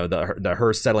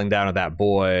 Her settling down with that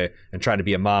boy and trying to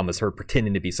be a mom was her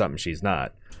pretending to be something she's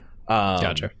not.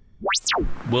 Gotcha.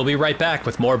 We'll be right back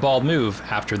with more Bald Move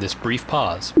after this brief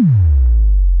pause.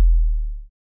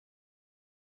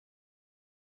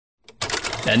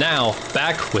 And now,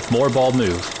 back with more Bald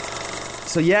Move.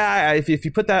 So yeah, if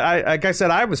you put that, like I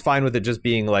said, I was fine with it just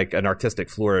being like an artistic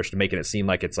flourish to making it seem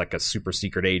like it's like a super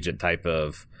secret agent type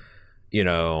of,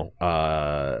 like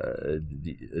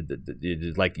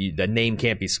the name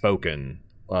can't be spoken,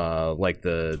 like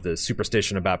the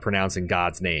superstition about pronouncing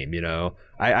God's name.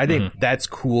 I think that's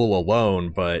cool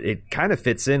alone, but it kind of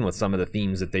fits in with some of the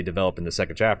themes that they develop in the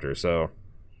second chapter. So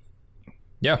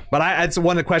yeah, but it's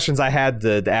one of the questions I had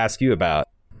to ask you about.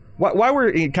 Why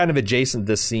we're kind of adjacent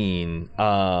to this scene,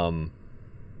 the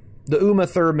Uma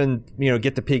Thurman,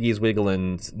 get the piggies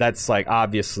wiggling, that's like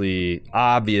obviously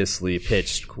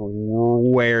pitched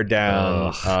square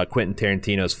down Quentin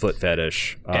Tarantino's foot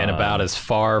fetish. And about as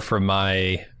far from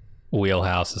my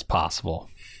wheelhouse as possible.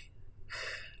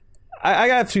 I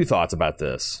got 2 thoughts about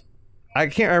this. I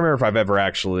can't remember if I've ever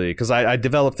actually, because I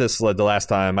developed this the last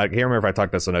time. I can't remember if I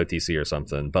talked this on OTC or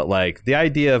something, but like the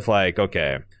idea of like,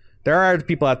 okay, there are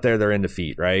people out there that are into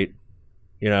feet, right?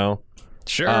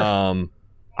 Sure.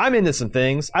 I'm into some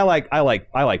things. I like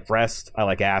breasts. I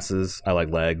like asses. I like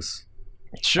legs.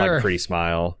 Sure. I like a pretty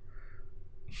smile.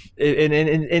 And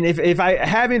if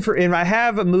I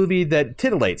have a movie that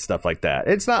titillates stuff like that,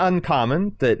 it's not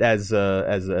uncommon that as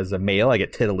a male I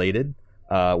get titillated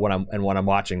when I'm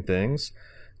watching things.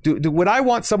 Would I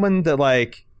want someone that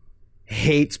like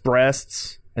hates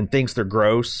breasts and thinks they're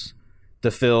gross to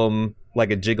film like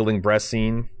a jiggling breast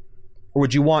scene, or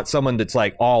would you want someone that's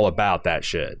like all about that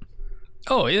shit?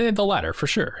 Oh, the latter, for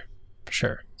sure.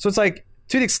 So it's like,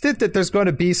 to the extent that there's going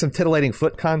to be some titillating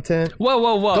foot content.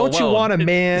 Whoa. Don't you want a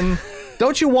man?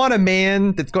 Don't you want a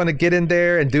man that's going to get in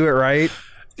there and do it right?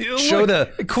 Show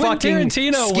the fucking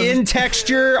skin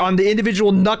texture on the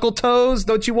individual knuckle toes.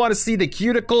 Don't you want to see the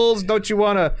cuticles? Don't you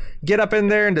want to get up in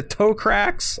there into toe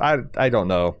cracks? I don't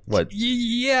know what.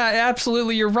 Yeah,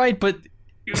 absolutely, you're right, but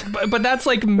that's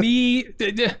like me.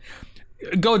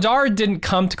 Godard didn't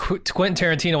come to Quentin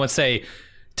Tarantino and say,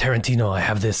 Tarantino, I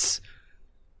have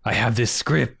this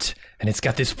script and it's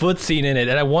got this foot scene in it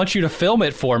and I want you to film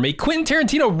it for me. Quentin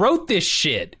Tarantino wrote this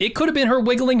shit. It could have been her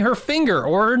wiggling her finger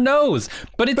or her nose,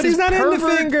 but he's not into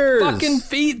fingers. Fucking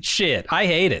feet shit. I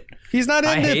hate it. He's not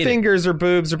into fingers or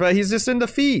boobs, but he's just into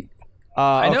feet.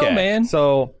 I know, man.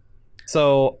 So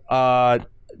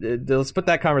let's put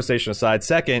that conversation aside.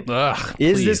 Second,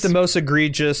 is this the most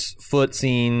egregious foot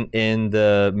scene in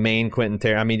the main Quentin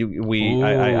Tarantino? I mean,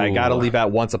 I got to leave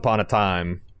out Once Upon a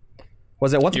Time.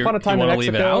 Was it Once Upon a Time in Mexico?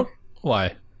 Leave it out?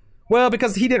 Why? Well,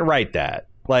 because he didn't write that.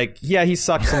 Like, yeah, he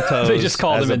sucked some toes. They just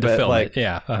called him in to film it.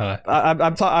 Yeah.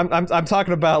 I'm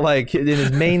talking about, like, in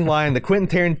his main line, the Quentin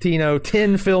Tarantino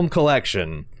 10 film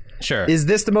collection. Sure. Is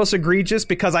this the most egregious?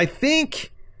 Because I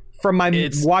think from my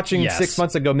watching 6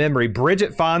 months ago memory,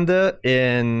 Bridget Fonda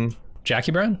in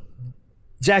Jackie Brown.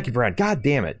 God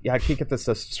damn it! Yeah, I can't get this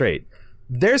stuff straight.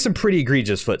 There's some pretty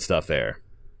egregious foot stuff there.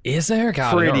 Is there?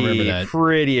 God, I don't remember that.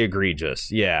 Pretty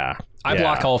egregious. Yeah. I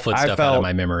block all foot stuff out of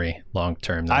my memory long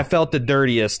term. I felt the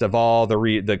dirtiest of all the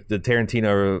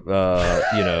Tarantino.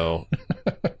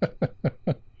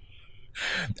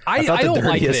 I felt the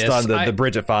dirtiest on the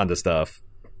Bridget Fonda stuff.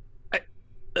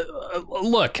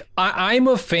 Look, I'm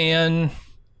a fan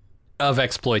of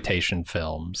exploitation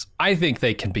films. I think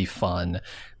they can be fun.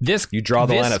 You draw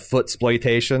the line of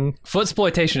footsploitation.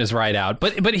 Footsploitation is right out.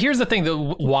 But here's the thing: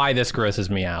 why this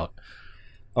grosses me out.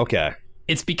 Okay,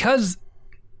 it's because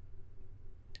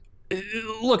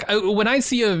look, when I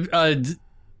see a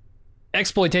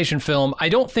exploitation film, I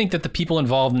don't think that the people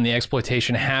involved in the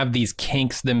exploitation have these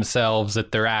kinks themselves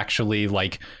that they're actually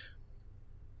like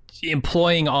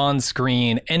employing on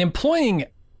screen and employing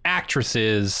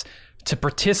actresses to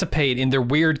participate in their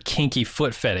weird kinky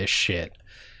foot fetish shit.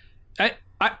 I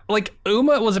like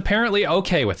Uma was apparently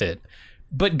okay with it,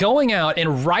 but going out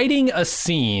and writing a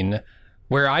scene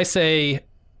where I say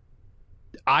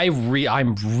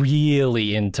I'm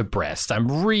really into breast.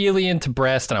 I'm really into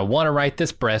breast and I want to write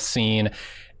this breast scene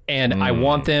and I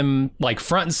want them like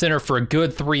front and center for a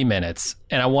good 3 minutes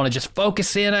and I want to just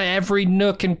focus in on every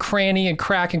nook and cranny and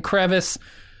crack and crevice.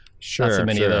 Sure. Not so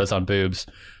many of those on boobs.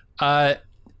 And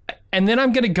then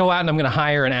I'm going to go out and I'm going to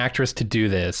hire an actress to do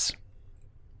this.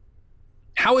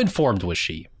 How informed was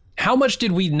she? How much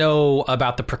did we know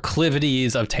about the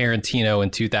proclivities of Tarantino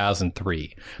in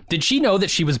 2003? Did she know that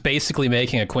she was basically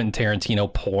making a Quentin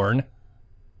Tarantino porn?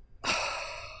 Because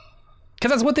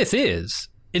that's what this is.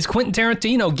 It's Quentin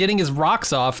Tarantino getting his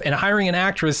rocks off and hiring an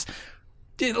actress.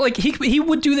 Like, he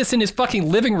would do this in his fucking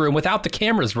living room without the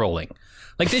cameras rolling.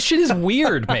 Like, this shit is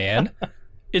weird, man.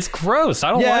 It's gross. I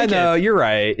don't like it. Yeah, no, you're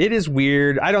right. It is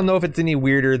weird. I don't know if it's any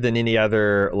weirder than any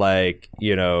other, like,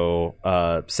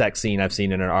 sex scene I've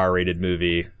seen in an R-rated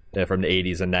movie from the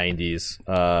 80s and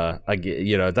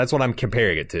 90s. That's what I'm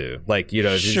comparing it to. Like, sure.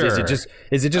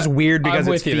 Is it just weird because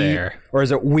it's feet? There. Or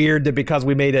is it weird that because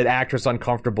we made an actress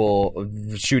uncomfortable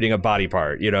shooting a body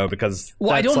part, because...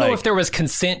 Well, I don't know if there was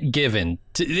consent given.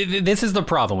 This is the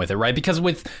problem with it, right? Because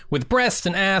with breast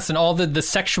and ass and all the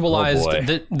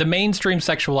sexualized, the mainstream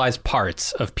sexualized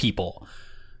parts of people,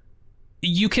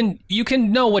 you can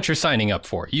know what you're signing up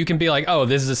for. You can be like, oh,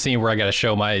 this is a scene where I got to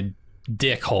show my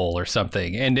dick hole or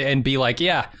something, and be like,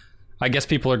 yeah, I guess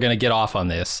people are going to get off on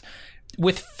this.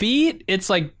 With feet, it's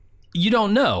like, you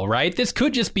don't know, right? This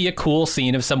could just be a cool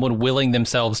scene of someone willing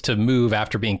themselves to move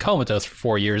after being comatose for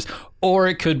 4 years, or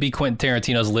it could be Quentin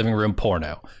Tarantino's living room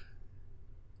porno.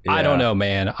 Yeah. I don't know,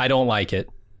 man. I don't like it.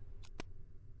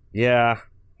 Yeah,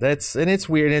 it's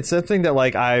weird. It's something that,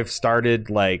 like, I've started,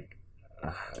 like,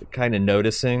 kind of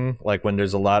noticing, like, when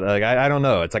there's a lot of, like, I don't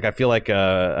know, it's like I feel like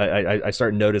I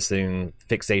start noticing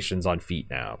fixations on feet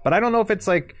now, but I don't know if it's,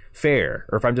 like, fair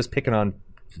or if I'm just picking on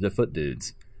the foot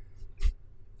dudes.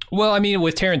 Well, I mean,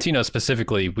 with Tarantino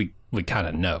specifically, we kind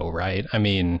of know, right? I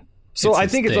mean, so I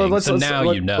think let's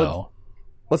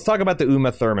talk about the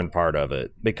Uma Thurman part of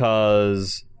it,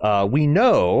 because we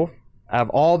know of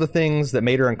all the things that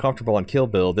made her uncomfortable on Kill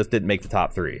Bill, this didn't make the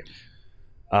top 3.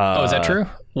 Is that true?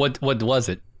 What was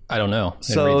it? I don't know.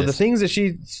 So the things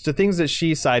that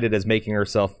she cited as making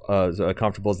herself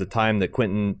uncomfortable is the time that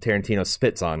Quentin Tarantino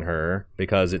spits on her,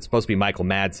 because it's supposed to be Michael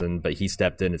Madsen, but he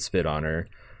stepped in and spit on her.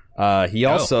 He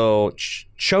also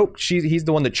choked. He's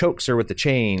the one that chokes her with the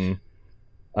chain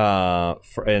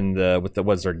and with the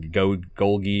what's her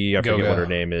Golgi, I forget what her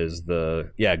name is.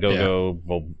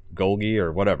 Golgi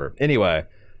or whatever. Anyway,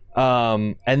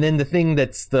 and then the thing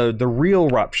that's the real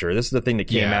rupture. This is the thing that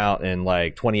came out in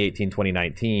like 2018,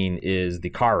 2019 is the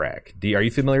car wreck. Are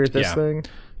you familiar with this thing?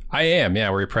 I am. Yeah,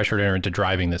 where he pressured her into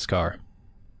driving this car.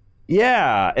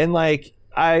 Yeah, and like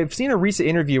I've seen a recent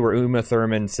interview where Uma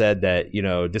Thurman said that, you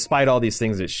know, despite all these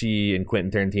things that she and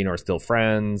Quentin Tarantino are still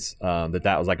friends,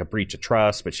 that was like a breach of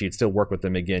trust, but she'd still work with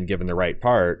them again given the right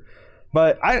part.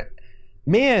 But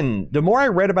the more I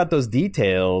read about those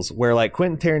details where like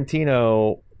Quentin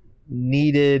Tarantino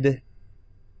needed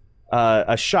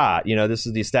a shot, you know, this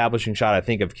is the establishing shot, I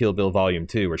think, of Kill Bill Volume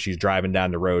 2, where she's driving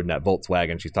down the road in that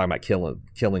Volkswagen. She's talking about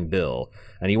killing Bill.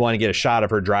 And he wanted to get a shot of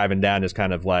her driving down this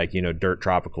kind of like, you know, dirt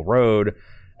tropical road.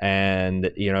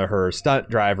 And, you know, her stunt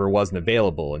driver wasn't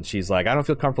available. And she's like, I don't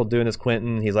feel comfortable doing this,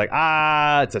 Quentin. He's like,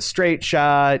 it's a straight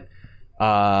shot.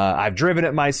 I've driven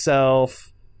it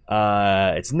myself.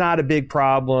 It's not a big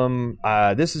problem.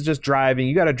 This is just driving.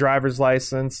 You got a driver's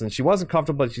license. And she wasn't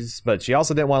comfortable, but she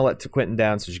also didn't want to let Quentin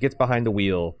down. So she gets behind the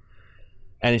wheel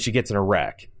and then she gets in a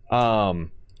wreck.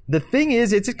 The thing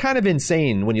is, it's kind of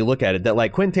insane when you look at it that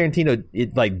like Quentin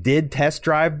Tarantino did test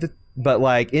drive, but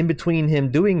like in between him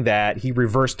doing that, he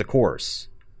reversed the course.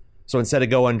 So instead of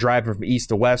going driving from east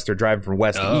to west or driving from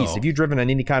west to east, if you've driven on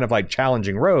any kind of like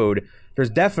challenging road,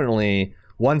 there's definitely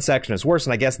one section that's worse.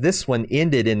 And I guess this one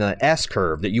ended in an S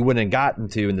curve that you wouldn't have gotten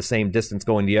to in the same distance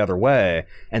going the other way.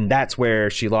 And that's where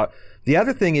she lost. The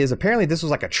other thing is apparently this was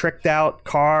like a tricked out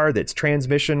car. That's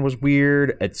transmission was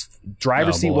weird. Its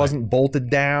driver's seat wasn't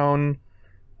bolted down.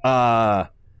 And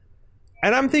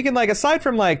I'm thinking like, aside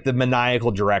from like the maniacal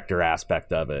director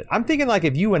aspect of it, I'm thinking like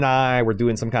if you and I were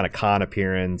doing some kind of con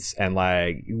appearance and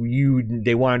like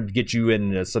they wanted to get you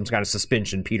in some kind of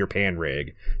suspension Peter Pan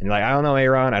rig. And you're like, I don't know,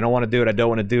 Aaron, I don't want to do it. I don't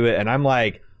want to do it. And I'm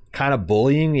like kind of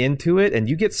bullying into it and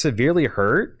you get severely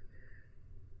hurt.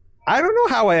 I don't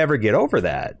know how I ever get over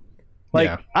that. Like,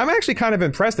 I'm actually kind of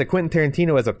impressed that Quentin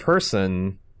Tarantino as a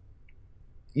person,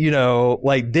 you know,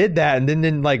 like did that and then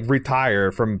didn't like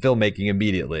retire from filmmaking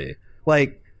immediately.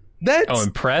 Like, that's...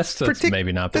 impressed? That's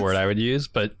maybe not the word I would use,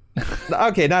 but...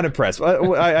 Okay, not impressed.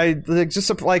 I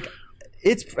just like,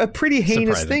 it's a pretty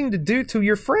heinous thing to do to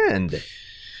your friend.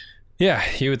 Yeah,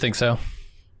 you would think so.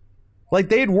 Like,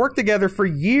 they had worked together for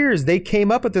years. They came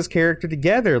up with this character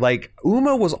together. Like,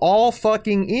 Uma was all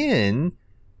fucking in...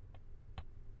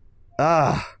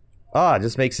 it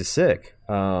just makes you sick.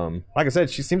 Like I said,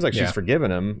 she seems like she's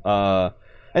forgiven him.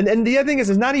 And the other thing is,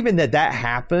 it's not even that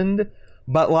happened,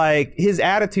 but like his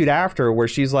attitude after, where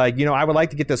she's like, you know, I would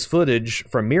like to get this footage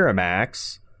from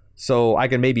Miramax so I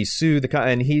can maybe sue the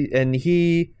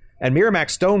and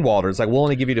Miramax stonewalled her. It's like, we'll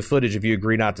only give you the footage if you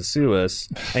agree not to sue us.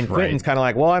 And Quentin's kind of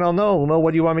like, well, I don't know. Well,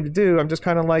 what do you want me to do? I'm just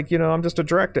kind of like, you know, I'm just a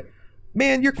director.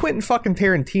 Man, you're Quentin fucking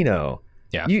Tarantino.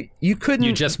 Yeah. You couldn't.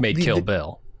 You just made Kill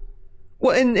Bill.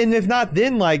 Well, and if not,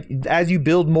 then like as you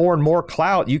build more and more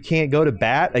clout, you can't go to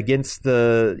bat against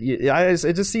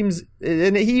it just seems,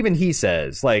 and he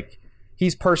says like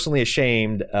he's personally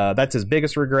ashamed. That's his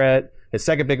biggest regret. His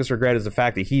second biggest regret is the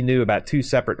fact that he knew about two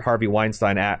separate Harvey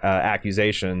Weinstein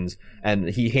accusations, and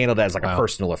he handled it as like a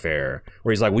personal affair.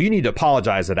 Where he's like, well, you need to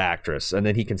apologize to that actress, and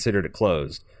then he considered it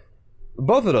closed.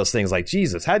 Both of those things, like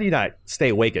Jesus, how do you not stay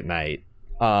awake at night?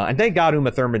 And thank God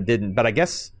Uma Thurman didn't, but I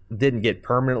guess didn't get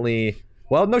permanently.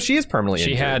 Well, no, she is permanently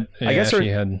injured. I guess she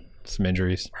had some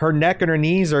injuries. Her neck and her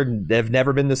knees have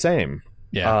never been the same.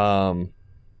 Yeah.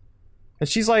 And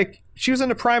she's like, she was in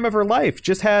the prime of her life,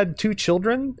 just had 2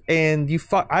 children, and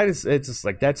it's just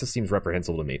like, that just seems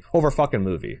reprehensible to me over a fucking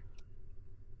movie.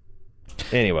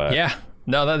 Anyway. Yeah.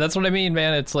 No, that's what I mean,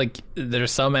 man. It's like,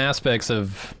 there's some aspects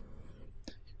of,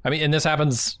 I mean, and this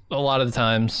happens a lot of the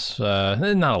times,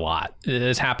 not a lot.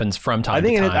 This happens from time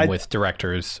to time with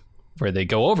directors where they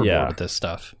go overboard with this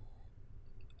stuff.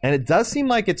 And it does seem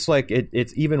like it's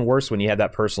even worse when you have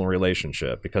that personal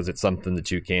relationship, because it's something that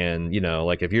you can, you know,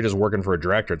 like if you're just working for a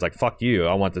director, it's like, fuck you.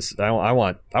 I want this. I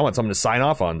want someone to sign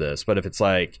off on this. But if it's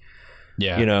like,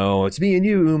 you know, it's me and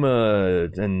you, Uma,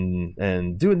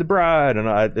 and doing The Bride,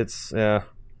 and it's So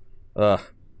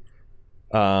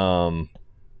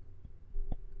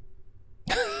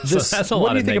that's a lot of negativity.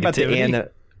 What do you think about the Anna?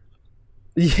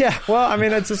 Yeah, well, I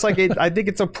mean, it's just like I think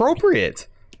it's appropriate.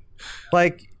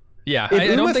 Like, if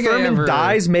Uma Thurman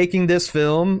dies making this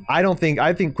film, I think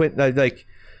Quentin, like,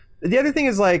 the other thing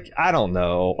is, like, I don't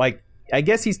know, like, I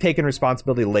guess he's taken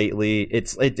responsibility lately.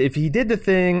 If he did the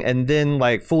thing and then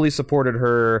like fully supported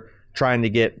her trying to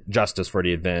get justice for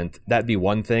the event, that'd be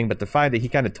one thing. But the fact that he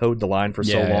kind of towed the line for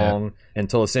so long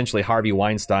until essentially Harvey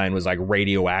Weinstein was like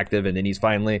radioactive, and then he's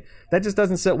finally, that just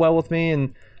doesn't sit well with me.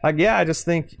 And I just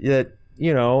think that,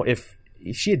 you know, if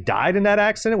she had died in that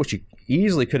accident, which she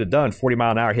easily could have done, 40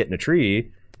 mile an hour hitting a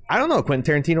tree, I don't know if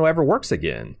Quentin Tarantino ever works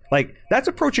again. Like, that's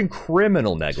approaching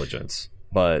criminal negligence.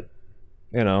 But,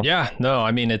 you know. Yeah, no,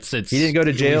 I mean, it's he didn't go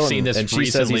to jail. We've seen this and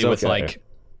recently with like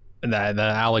the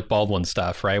Alec Baldwin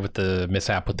stuff, right? With the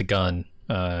mishap with the gun.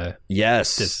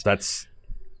 Yes, that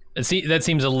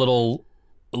seems a little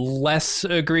less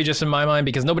egregious in my mind,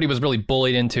 because nobody was really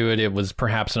bullied into it. It was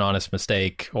perhaps an honest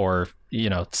mistake, or, you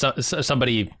know,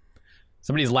 somebody's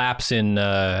lapse in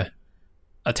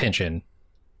attention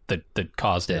that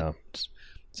caused it. Yeah.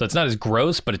 So it's not as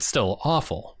gross, but it's still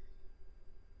awful.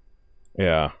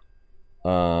 Yeah.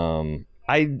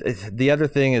 The other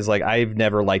thing is, like, I've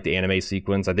never liked the anime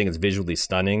sequence. I think it's visually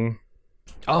stunning.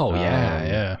 Oh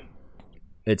yeah.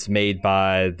 It's made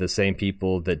by the same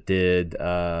people that did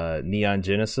Neon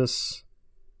Genesis,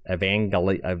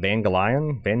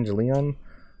 Evangelion,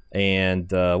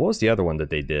 and what was the other one that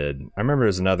they did? I remember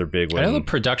there's another big one. I know the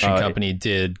production company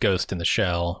did Ghost in the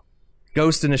Shell.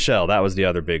 Ghost in the Shell, that was the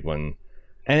other big one.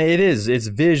 And it's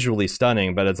visually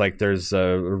stunning, but it's like there's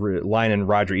a line in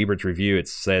Roger Ebert's review. It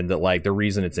said that, like, the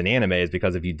reason it's an anime is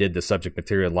because if you did the subject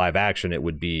material in live action, it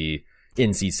would be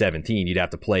NC-17. You'd have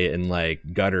to play it in like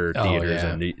gutter theaters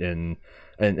and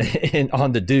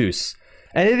on the deuce.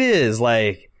 And it is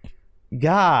like,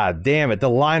 God damn it, the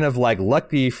line of like,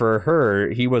 lucky for her,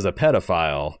 he was a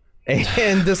pedophile,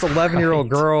 and this 11-year-old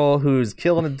girl who's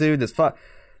killing a dude that's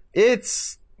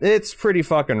it's pretty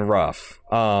fucking rough.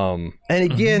 And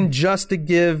again, just to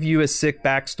give you a sick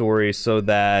backstory so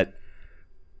that,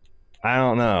 I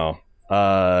don't know.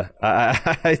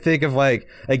 I think of, like,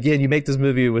 again, you make this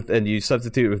movie and you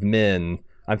substitute it with men.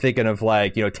 I'm thinking of,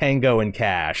 like, you know, Tango and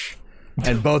Cash.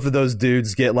 And both of those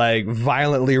dudes get, like,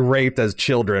 violently raped as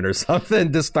children or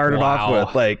something to start it off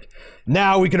with. Like,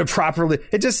 now we can properly,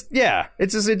 it just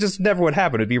never would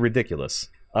happen. It'd be ridiculous.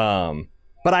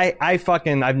 But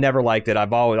I've never liked it.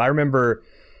 I remember,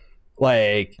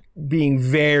 like, being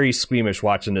very squeamish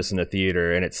watching this in the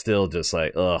theater, and it's still just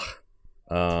like, ugh.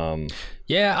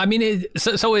 Yeah, I mean,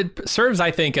 so it serves,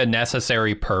 I think, a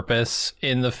necessary purpose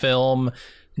in the film.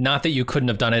 Not that you couldn't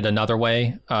have done it another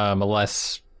way, a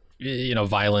less, you know,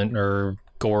 violent or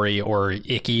gory or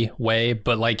icky way,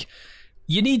 but, like,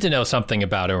 you need to know something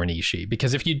about Ornishi,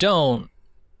 because if you don't,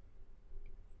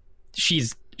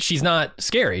 she's not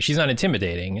scary. She's not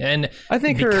intimidating. And I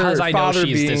think because I know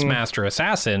she's this master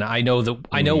assassin, I know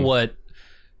what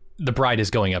the bride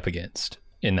is going up against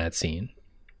in that scene.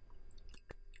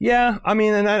 Yeah, I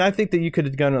mean, and I think that you could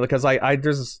have gone, because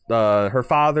there's her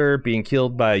father being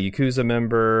killed by a Yakuza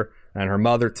member, and her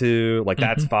mother too. Like,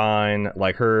 that's fine.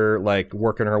 Like, her, like,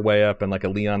 working her way up, and like a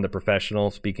Leon the Professional.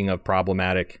 Speaking of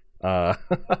problematic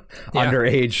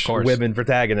underage women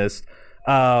protagonists.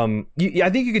 I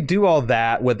think you could do all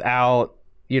that without,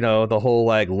 you know, the whole,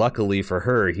 like, luckily for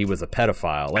her, he was a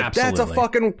pedophile. Like, absolutely. That's a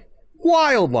fucking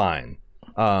wild line.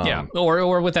 Yeah,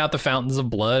 or without the fountains of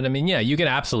blood. I mean, yeah, you can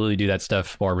absolutely do that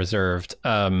stuff more reserved.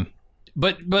 But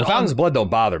fountains of blood don't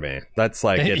bother me. That's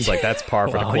like, it's like, that's par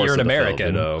for the course. You're an of the American,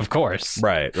 film, you know? of course.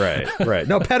 Right.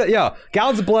 No,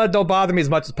 gallons of blood don't bother me as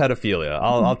much as pedophilia.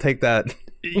 I'll take that.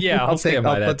 Yeah, I'll take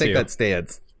that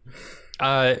stance.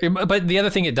 But the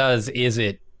other thing it does is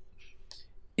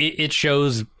it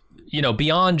shows, you know,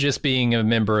 beyond just being a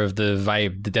member of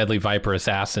the Deadly Viper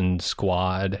Assassin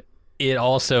Squad, it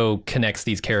also connects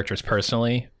these characters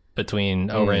personally between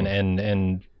Oren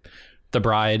and the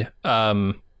bride,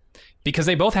 because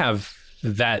they both have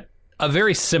a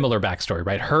very similar backstory,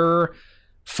 right? Her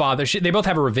father, they both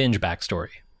have a revenge backstory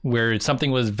where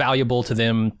something was valuable to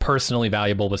them, personally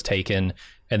valuable, was taken,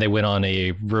 and they went on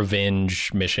a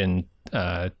revenge mission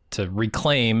to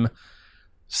reclaim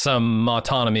some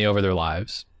autonomy over their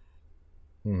lives.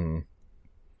 So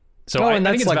I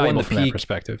think it's like valuable from that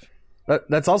perspective.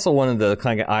 That's also one of the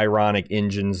kind of ironic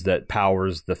engines that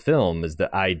powers the film, is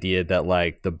the idea that,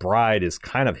 like, the bride is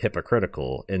kind of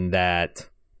hypocritical in that,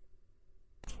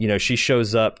 you know, she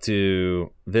shows up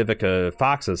to Vivica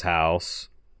Fox's house,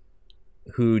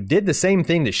 who did the same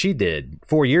thing that she did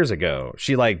 4 years ago.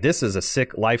 She, like, this is a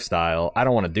sick lifestyle. I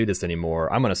don't want to do this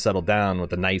anymore. I'm going to settle down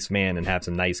with a nice man and have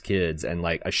some nice kids and,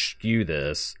 like, eschew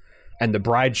this. And the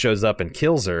bride shows up and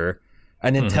kills her,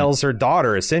 and then tells her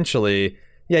daughter, essentially,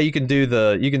 yeah, you can do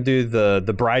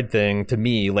the bride thing to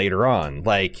me later on.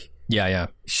 Like, yeah,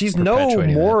 she's not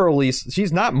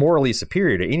morally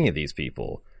superior to any of these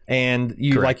people. And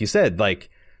you, correct, like you said, like,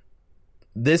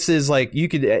 this is like, you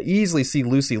could easily see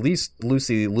Lucy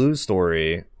Liu's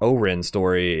story, Oren's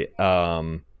story,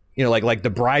 you know, like the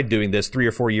bride doing this 3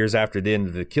 or 4 years after the end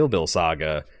of the Kill Bill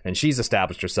saga, and she's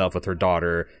established herself with her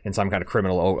daughter in some kind of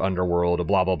criminal underworld,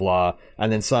 blah blah blah,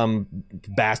 and then some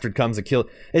bastard comes and kills.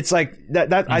 It's like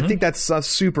that. I think that's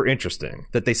super interesting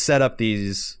that they set up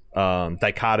these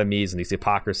dichotomies and these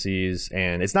hypocrisies,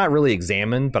 and it's not really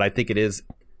examined, but I think it is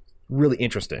really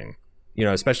interesting. You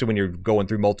know, especially when you're going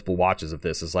through multiple watches of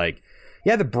this, is like,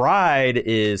 yeah, the bride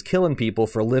is killing people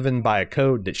for living by a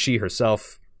code that she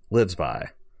herself lives by.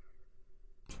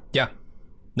 Yeah.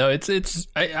 No,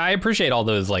 I appreciate all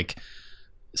those like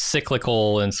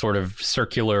cyclical and sort of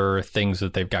circular things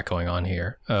that they've got going on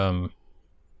here. And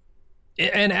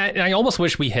I almost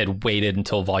wish we had waited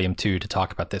until Volume 2 to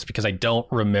talk about this, because I don't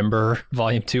remember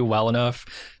Volume 2 well enough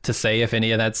to say if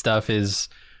any of that stuff is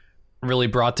really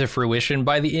brought to fruition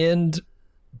by the end,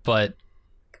 but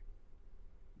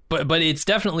it's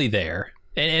definitely there,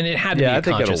 and it had to be a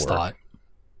conscious thought.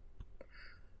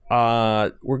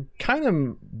 We're kind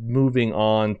of moving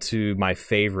on to my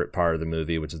favorite part of the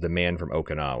movie, which is the man from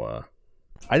Okinawa.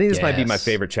 I think this might be my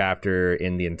favorite chapter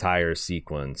in the entire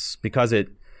sequence, because it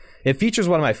features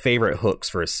one of my favorite hooks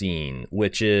for a scene,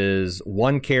 which is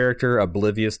one character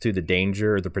oblivious to the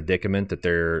danger or the predicament that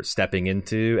they're stepping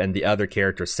into, and the other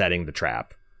character setting the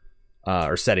trap,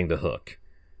 or setting the hook.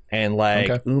 And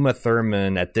like Uma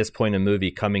Thurman at this point in the movie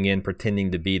coming in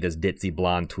pretending to be this ditzy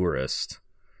blonde tourist.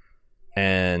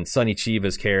 And Sonny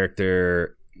Chiba's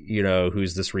character, you know,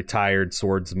 who's this retired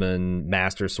swordsman,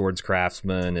 master swords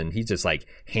craftsman, and he's just like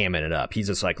hamming it up. He's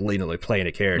just like literally playing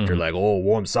a character like, oh,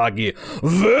 warm sake,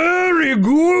 very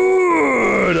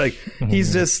good. Like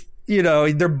he's just, you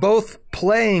know, they're both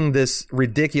playing this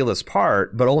ridiculous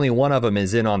part, but only one of them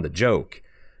is in on the joke.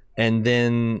 And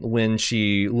then when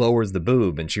she lowers the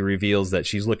boob and she reveals that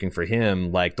she's looking for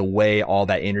him, like the way all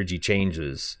that energy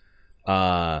changes,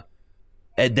 the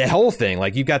whole thing,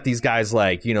 like you got these guys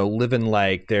like, you know, living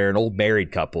like they're an old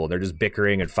married couple. They're just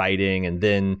bickering and fighting, and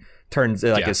then turns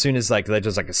like as soon as like they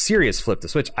just like a serious flip the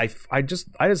switch. I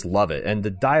just love it, and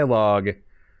the dialogue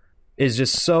is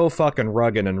just so fucking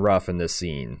rugged and rough in this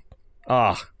scene.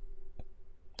 Yeah,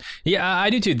 I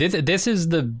do too. This is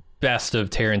the best of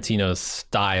Tarantino's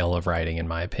style of writing, in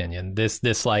my opinion.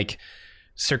 This like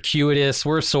circuitous,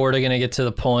 we're sort of gonna get to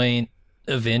the point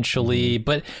eventually,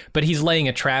 but he's laying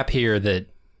a trap here that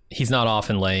he's not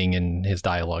often laying in his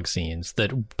dialogue scenes,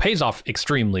 that pays off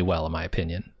extremely well, in my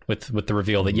opinion, with the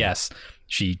reveal that yes,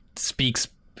 she speaks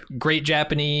great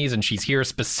Japanese and she's here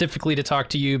specifically to talk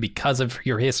to you because of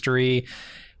your history.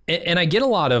 And I get a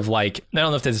lot of like, I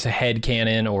don't know if this is a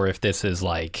headcanon or if this is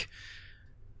like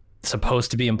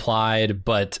supposed to be implied,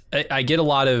 but I get a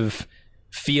lot of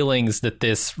feelings that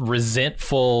this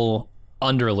resentful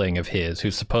underling of his,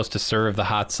 who's supposed to serve the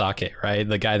hot sake, right?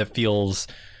 The guy that feels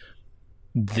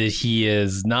that he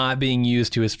is not being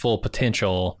used to his full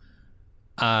potential.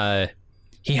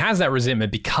 He has that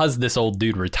resentment because this old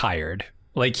dude retired.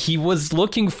 Like he was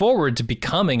looking forward to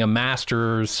becoming a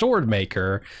master sword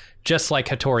maker, just like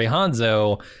Hattori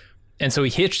Hanzo. And so he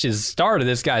hitched his star to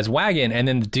this guy's wagon, and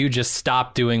then the dude just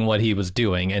stopped doing what he was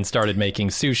doing and started making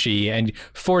sushi and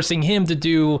forcing him to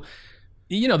do,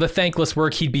 you know, the thankless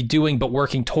work he'd be doing, but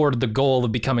working toward the goal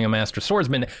of becoming a master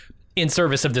swordsman in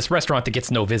service of this restaurant that gets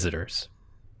no visitors.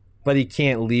 But he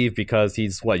can't leave because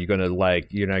he's what, you're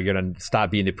gonna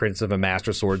stop being the prince of a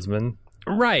master swordsman,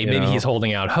 right? Maybe he's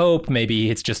holding out hope.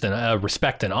 Maybe it's just a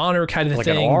respect and honor kind of like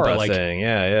thing, an aura but like thing.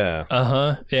 Yeah.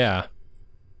 Yeah.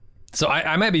 So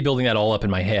I might be building that all up in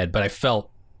my head, but I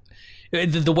felt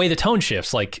the way the tone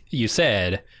shifts, like you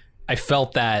said, I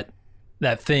felt that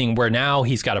thing where now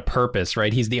he's got a purpose,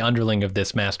 right? He's the underling of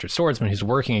this master swordsman who's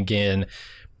working again,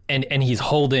 and he's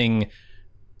holding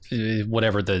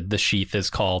whatever the sheath is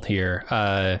called here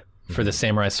for the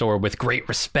samurai sword with great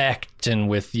respect and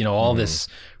with, you know, all this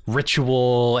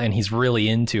ritual, and he's really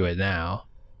into it now.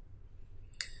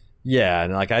 Yeah,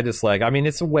 and like I mean,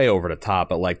 it's way over the top,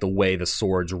 but like the way the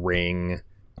swords ring,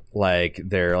 like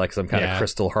they're like some kind of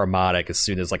crystal harmonic as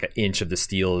soon as like an inch of the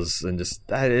steel is, and just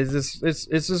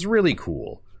it's just really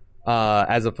cool.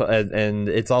 And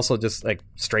it's also just like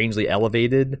strangely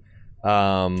elevated.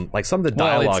 Like some of the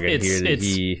dialogue in here that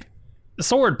he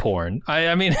sword porn.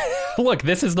 I mean, look,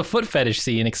 this is the foot fetish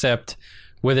scene, except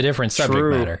with a different subject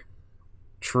matter.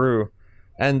 True.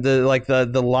 And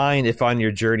the line, if on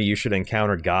your journey you should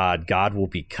encounter God, God will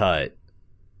be cut.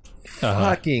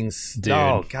 Fucking dude.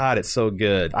 Oh God, it's so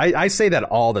good. I say that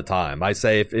all the time. I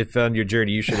say if on your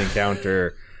journey you should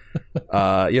encounter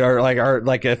or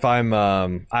like if I'm,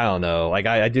 I don't know, like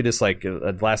I do this like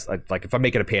like if I'm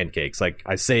making a pancakes, like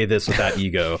I say this without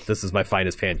ego. This is my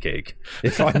finest pancake.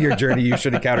 If on your journey you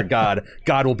should encounter God,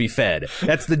 God will be fed.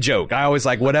 That's the joke. I always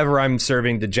like whatever I'm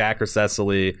serving to Jack or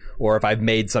Cecily, or if I've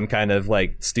made some kind of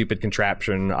like stupid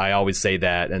contraption, I always say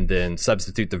that and then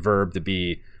substitute the verb to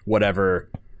be whatever,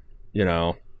 you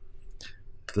know.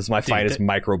 This is my finest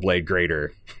microblade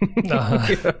grater. You know?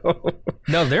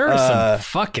 No, there are some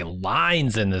fucking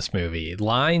lines in this movie.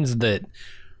 Lines that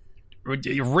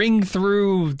ring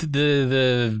through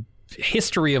the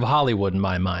history of Hollywood in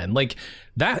my mind. Like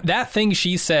that thing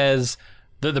she says,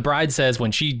 the bride says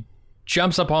when she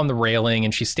jumps up on the railing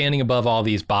and she's standing above all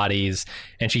these bodies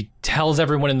and she tells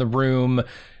everyone in the room,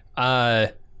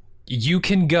 you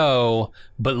can go,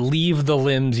 but leave the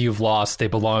limbs you've lost. They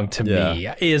belong to me.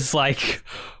 Is like,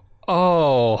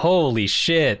 oh, holy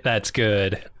shit, that's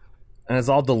good. And it's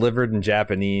all delivered in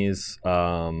Japanese,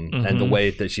 and the way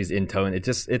that she's intoned,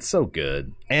 it's so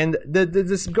good. And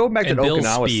this going back to the Bill's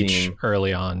Okinawa speech scene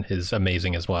early on is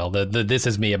amazing as well. The this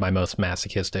is me at my most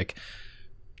masochistic.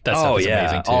 That stuff is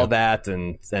amazing too. All that,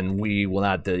 and we will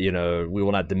not, we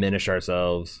will not diminish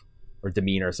ourselves or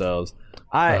demean ourselves.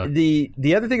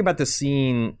 The other thing about the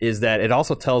scene is that it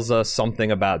also tells us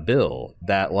something about Bill,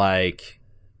 that like,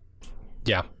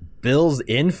 Bill's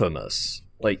infamous.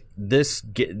 Like this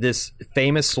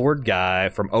famous sword guy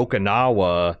from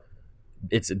Okinawa,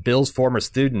 it's Bill's former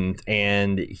student,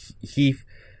 and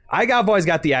I've always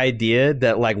got the idea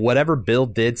that like whatever Bill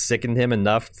did sickened him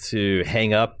enough to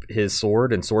hang up his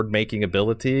sword and sword making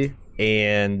ability,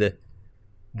 and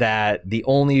that the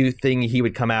only thing he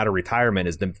would come out of retirement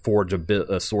is to forge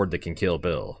a sword that can kill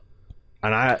Bill.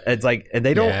 And it's like, and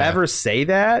they don't ever say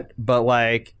that, but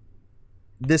like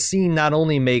this scene not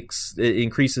only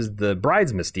increases the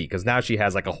bride's mystique, because now she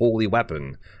has like a holy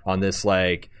weapon on this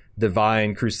like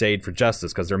divine crusade for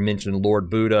justice, because they're mentioning Lord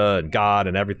Buddha and God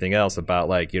and everything else about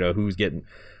like, who's getting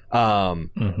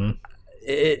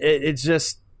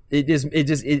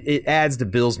it adds to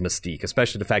Bill's mystique,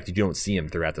 especially the fact that you don't see him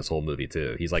throughout this whole movie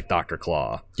too. He's like Dr.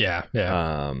 Claw.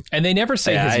 And they never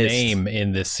say his name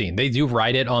in this scene. They do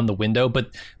write it on the window,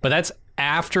 but that's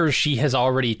after she has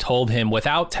already told him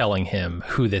without telling him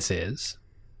who this is.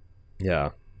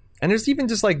 Yeah. And there's even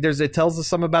just like it tells us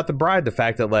something about the bride, the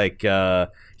fact that like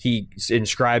he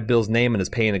inscribed Bill's name in his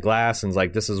pane of glass and is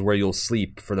like, this is where you'll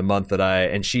sleep for the month that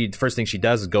the first thing she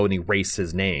does is go and erase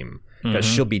his name, because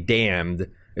she'll be damned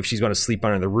if she's going to sleep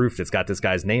under the roof that's got this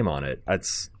guy's name on it.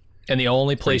 And the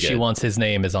only place she wants his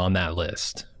name is on that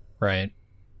list, right?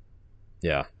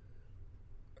 Yeah.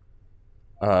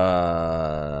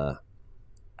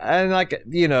 And like,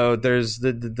 there's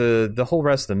the whole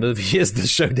rest of the movie is the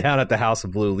showdown at the House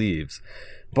of Blue Leaves,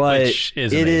 but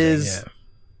it is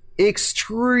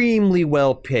extremely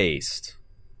well paced.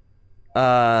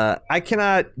 I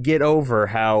cannot get over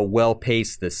how well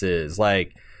paced this is.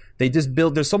 Like, they just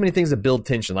there's so many things that build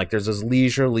tension. Like there's this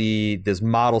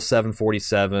model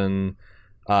 747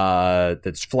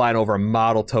 that's flying over a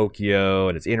model Tokyo,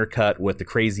 and it's intercut with the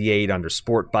Crazy 8 on their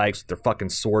sport bikes with their fucking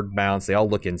sword mounts. They all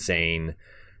look insane.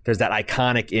 There's that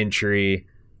iconic entry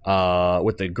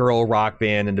with the girl rock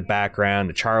band in the background,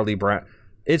 the Charlie Brown.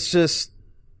 It's just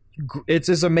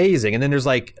amazing. And then there's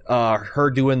like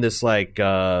her doing this like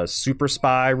super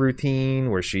spy routine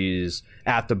where she's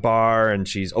at the bar and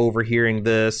she's overhearing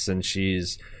this, and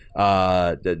she's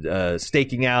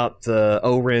staking out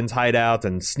O-Ren's hideout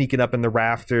and sneaking up in the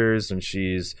rafters, and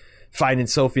she's finding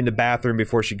Sophie in the bathroom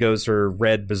before she goes her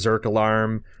red berserk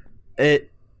alarm.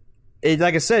 It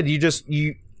like I said,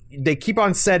 they keep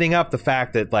on setting up the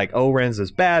fact that like O-Ren's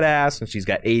this badass, and she's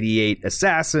got 88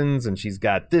 assassins, and she's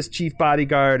got this chief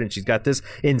bodyguard, and she's got this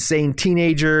insane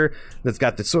teenager that's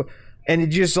got the sword, and it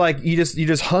just like you're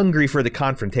just hungry for the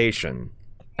confrontation.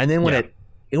 And then when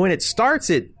it starts,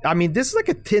 this is like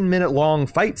a 10-minute long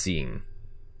fight scene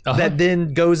that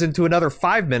then goes into another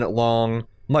 5-minute long,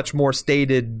 much more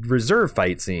stated reserve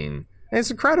fight scene, and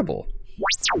it's incredible.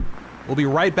 We'll be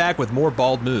right back with more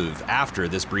Bald Move after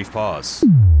this brief pause.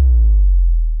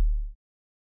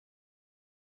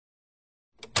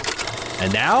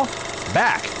 And now,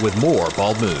 back with more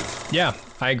Bald Move. Yeah,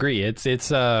 I agree. It's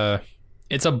a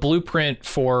blueprint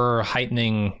for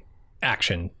heightening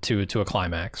action to a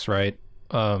climax, right?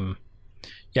 You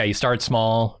start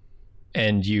small,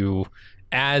 and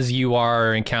as you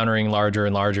are encountering larger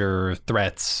and larger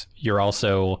threats, you're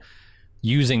also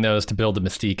using those to build the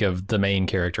mystique of the main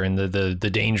character and the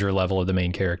danger level of the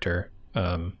main character.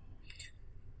 I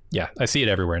see it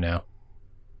everywhere now.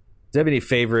 Do you have any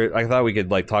favorite? I thought we could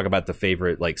like talk about the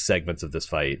favorite like segments of this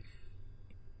fight.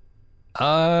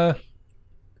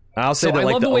 I'll say So that I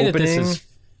like love the the way opening, that this is.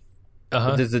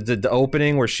 Uh-huh. the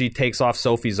opening where she takes off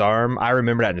Sophie's arm. I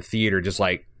remember that in the theater, just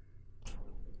like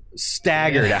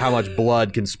staggered at how much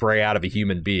blood can spray out of a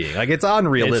human being. Like it's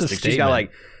unrealistic. She's got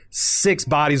like 6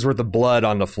 bodies worth of blood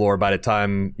on the floor by the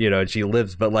time she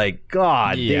lives. But like,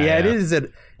 God, yeah, it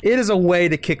is a way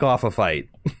to kick off a fight.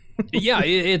 Yeah,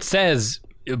 it says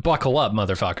buckle up,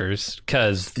 motherfuckers,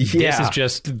 because this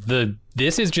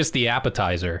is just the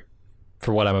appetizer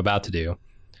for what I'm about to do.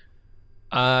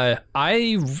 I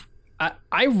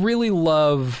really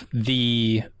love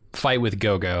the fight with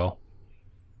Go-Go.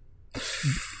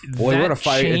 Boy, what a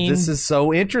fight. This is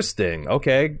so interesting.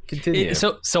 Okay, continue.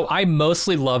 So I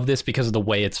mostly love this because of the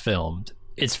way it's filmed.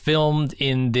 It's filmed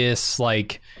in this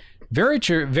like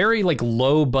very like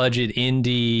low budget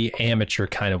indie amateur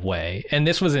kind of way. And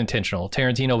this was intentional.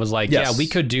 Tarantino was like, yes, yeah, we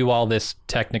could do all this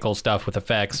technical stuff with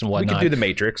effects and whatnot. We could do The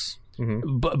Matrix.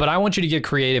 Mm-hmm. But I want you to get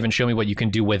creative and show me what you can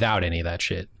do without any of that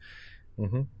shit.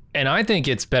 Mm-hmm. And I think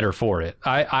it's better for it.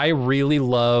 I really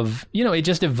love, it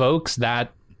just evokes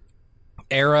that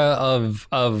era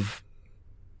of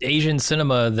Asian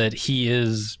cinema that he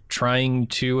is trying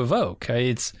to evoke.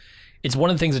 It's one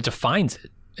of the things that defines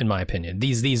it, in my opinion.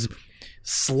 These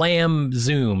slam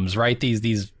zooms, right?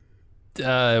 These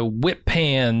whip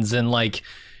pans and like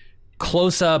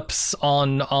close-ups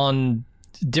on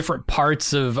different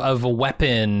parts of a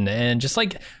weapon, and just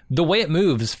like the way it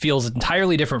moves feels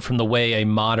entirely different from the way a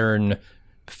modern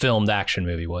filmed action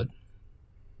movie would.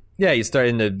 Yeah, you start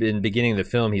in the beginning of the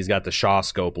film, he's got the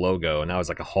Shawscope logo, and that was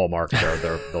like a hallmark of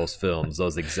those films,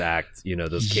 those exact,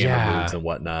 those camera moves and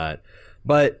whatnot.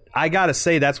 But I gotta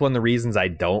say, that's one of the reasons I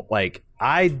don't like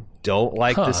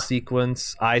this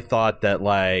sequence. I thought that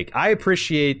I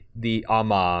appreciate the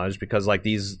homage because like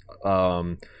these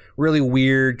really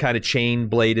weird kind of chain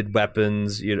bladed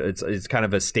weapons, it's kind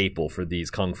of a staple for these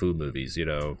kung fu movies.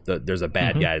 There's a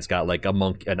bad guy that's got like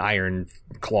an iron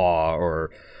claw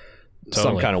or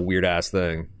some kind of weird ass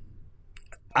thing.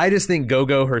 I just think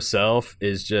Go-Go herself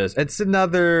is it's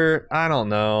another, I don't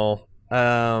know.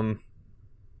 I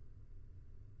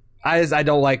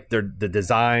don't like the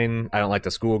design. I don't like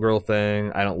the schoolgirl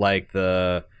thing. I don't like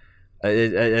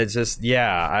it's just,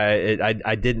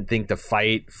 I didn't think the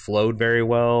fight flowed very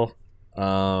well.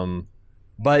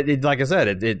 But like I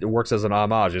said, it works as an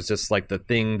homage. It's just like the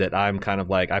thing that I'm kind of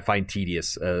like, I find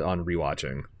tedious on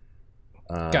rewatching.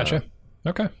 Gotcha.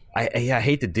 Okay. I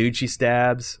hate the dude she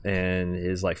stabs and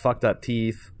his like fucked up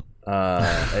teeth.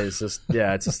 It's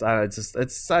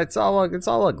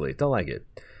all ugly. Don't like it.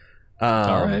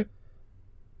 All right.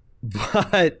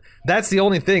 But that's the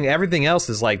only thing. Everything else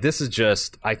is like, this is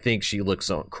just, I think she looks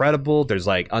so incredible. There's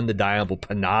like undeniable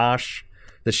panache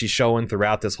that she's showing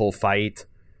throughout this whole fight.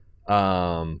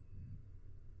 I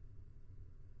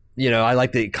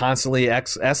like the constantly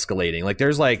escalating. Like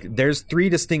there's 3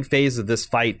 distinct phases of this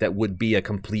fight that would be a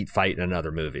complete fight in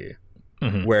another movie.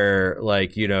 Mm-hmm. Where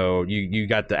like, you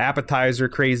got the appetizer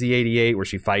Crazy 88 where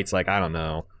she fights like, I don't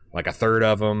know, like a third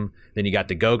of them. Then you got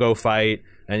the Go-Go fight,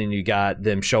 and then you got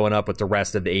them showing up with the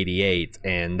rest of the 88,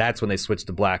 and that's when they switch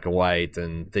to black and white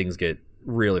and things get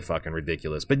really fucking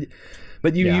ridiculous. But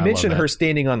you mentioned her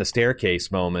standing on the staircase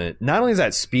moment. Not only is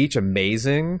that speech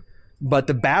amazing, but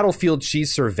the battlefield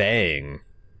she's surveying,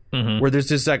 where there's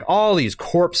just like all these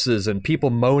corpses and people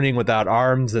moaning without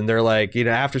arms, and they're like,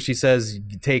 after she says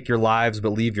take your lives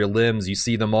but leave your limbs, you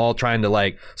see them all trying to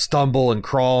like stumble and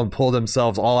crawl and pull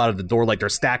themselves all out of the door, like they're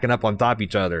stacking up on top of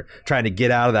each other trying to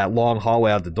get out of that long hallway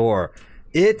out the door.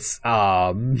 It's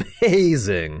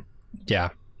amazing.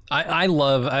 Yeah, I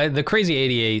love the Crazy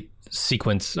 88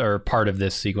 sequence, or part of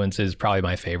this sequence is probably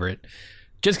my favorite,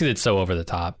 just because it's so over the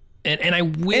top. And I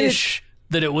wish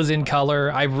that it was in color.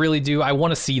 I really do. I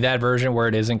want to see that version where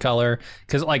it is in color,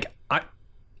 because like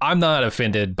I'm not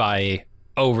offended by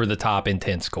over the top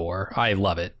intense gore. I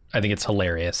love it. I think it's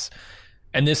hilarious.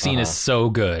 And this scene is so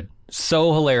good,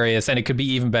 so hilarious, and it could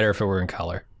be even better if it were in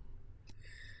color.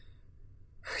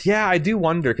 Yeah, I do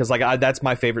wonder, because like that's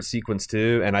my favorite sequence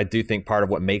too, and I do think part of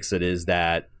what makes it is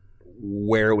that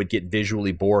where it would get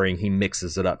visually boring, he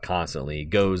mixes it up constantly.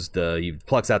 He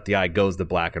plucks out the eye, goes to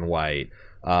black and white.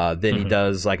 Then he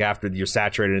does, like, after you're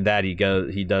saturated in that, he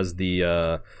does the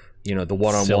the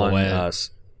one-on-one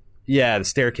the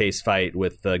staircase fight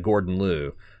with Gordon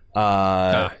Liu.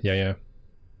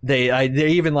 They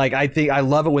even like, I think I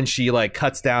love it when she like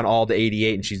cuts down all the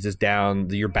 88 and she's just down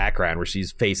your background where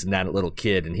she's facing that little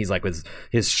kid, and he's like with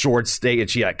his short stick, and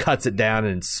she like cuts it down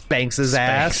and spanks his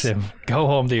ass. Him. Go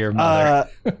home to your mother.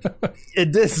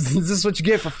 This is what you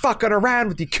get for fucking around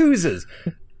with Yakuzas.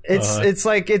 it's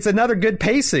like it's another good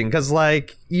pacing because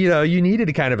like you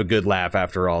needed kind of a good laugh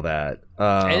after all that,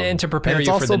 and to prepare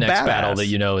you for the next badass. battle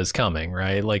that is coming,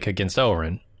 right? Like against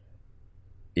Oren.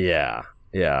 Yeah,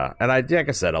 and like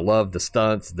I said, I love the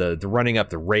stunts, the running up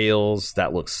the rails.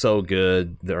 That looks so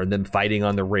good. Or them fighting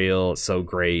on the rail, it's so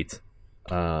great.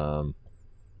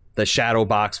 The shadow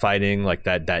box fighting, like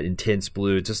that intense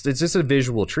blue, it's just a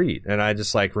visual treat. And I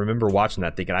just like remember watching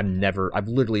that thinking I've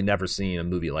literally never seen a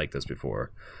movie like this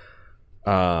before.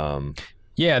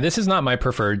 Yeah, this is not my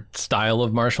preferred style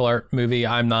of martial art movie.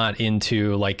 I'm not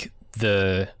into like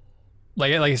like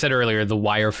I said earlier, the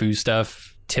wire fu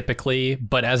stuff typically,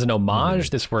 but as an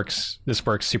homage, this works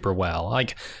super well.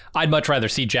 Like I'd much rather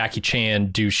see Jackie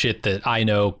Chan do shit that I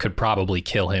know could probably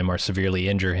kill him or severely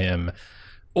injure him,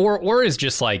 or is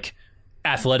just like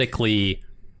athletically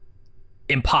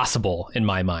impossible in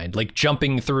my mind, like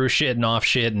jumping through shit and off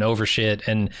shit and over shit.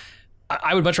 And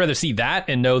I would much rather see that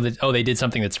and know that, they did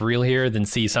something that's real here than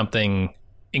see something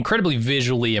incredibly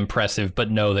visually impressive,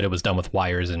 but know that it was done with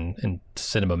wires and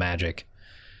cinema magic.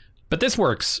 But this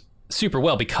works super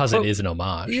well because it is an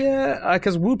homage. Yeah,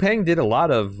 because Wu Peng did a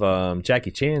lot of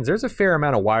Jackie Chan's. There's a fair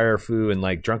amount of wire fu in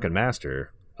like Drunken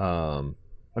Master.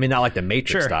 I mean, not like the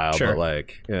Matrix style, but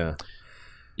like, yeah.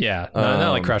 Yeah,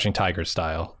 not like Crouching Tiger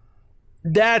style.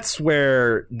 That's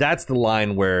the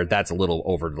line where that's a little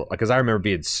over. Because I remember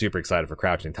being super excited for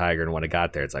Crouching Tiger, and when I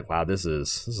got there, it's like, wow, this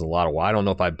is a lot of. I don't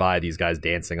know if I buy these guys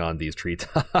dancing on these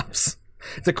treetops.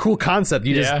 It's a cool concept.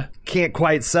 You just can't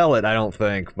quite sell it, I don't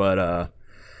think. But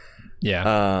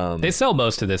yeah, they sell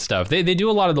most of this stuff. They do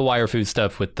a lot of the wire food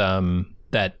stuff with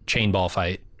that chain ball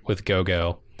fight with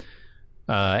Go-Go.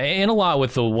 And a lot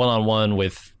with the one-on-one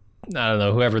with, I don't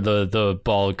know, whoever the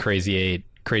bald Crazy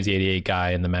 88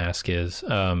 guy in the mask is.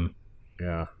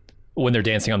 Yeah. When they're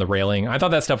dancing on the railing. I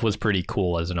thought that stuff was pretty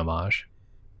cool as an homage.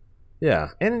 Yeah,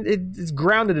 and it's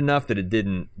grounded enough that it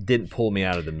didn't pull me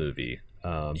out of the movie.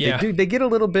 They get a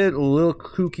little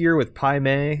kookier with Pai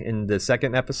Mei in the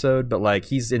second episode, but like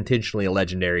he's intentionally a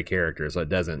legendary character, so it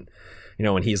doesn't,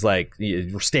 when he's like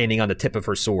standing on the tip of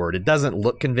her sword, it doesn't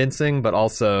look convincing, but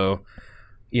also,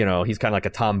 he's kind of like a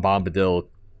Tom Bombadil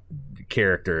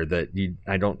character that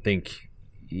I don't think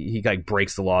he like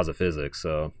breaks the laws of physics.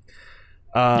 So,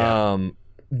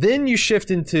 then you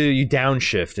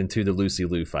downshift into the Lucy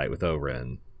Liu fight with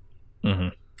Oren. Mm-hmm.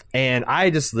 And I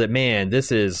just,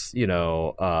 this is,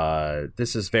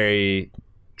 this is very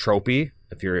tropey.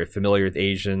 If you're familiar with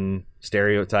Asian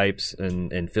stereotypes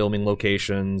and filming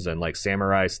locations and like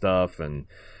samurai stuff, and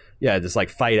this like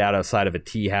fight outside of a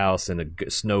tea house in a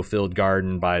snow-filled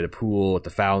garden by the pool at the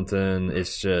fountain.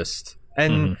 It's just,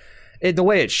 and the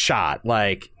way it's shot,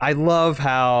 like I love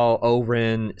how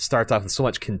Oren starts off with so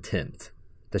much contempt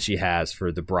that she has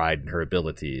for the bride and her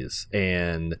abilities,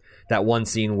 and that one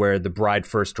scene where the bride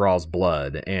first draws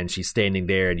blood and she's standing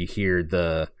there and you hear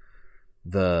the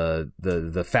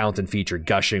fountain feature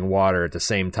gushing water at the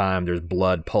same time there's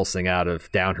blood pulsing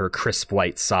down her crisp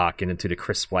white sock and into the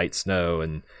crisp white snow,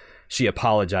 and she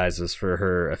apologizes for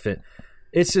her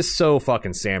it's just so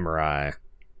fucking samurai.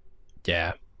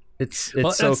 Yeah, it's so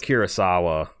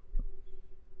Kurosawa.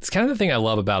 It's kind of the thing I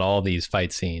love about all these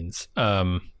fight scenes.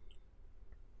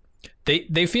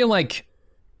 They feel like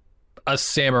a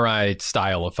samurai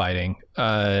style of fighting,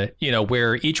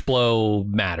 where each blow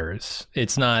matters.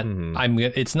 It's not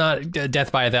it's not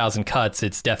death by 1,000 cuts.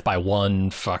 It's death by one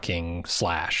fucking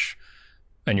slash,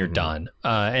 and you're done.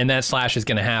 And that slash is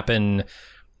going to happen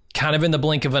kind of in the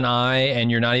blink of an eye,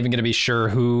 and you're not even going to be sure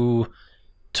who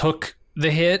took the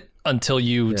hit until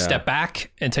you step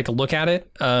back and take a look at it.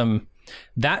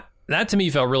 That to me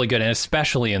felt really good, and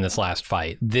especially in this last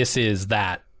fight, this is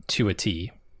that to a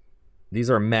T. These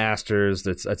are masters.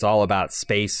 It's all about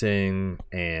spacing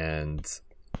and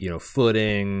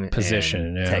footing,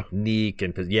 position, and technique,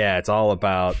 and it's all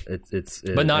about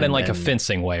but not in like a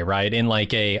fencing way, right? In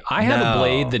like I have a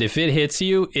blade that if it hits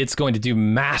you, it's going to do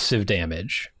massive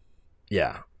damage.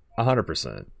 Yeah,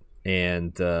 100%,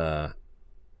 and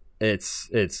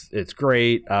it's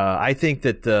great. I think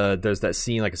that there's that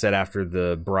scene, like I said, after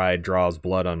the bride draws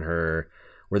blood on her,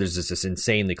 where there's just this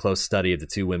insanely close study of the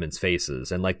two women's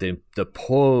faces, and like the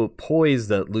poise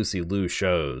that Lucy Liu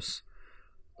shows.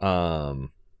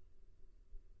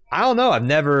 I don't know. I've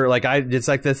never it's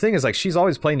like the thing is like she's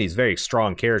always playing these very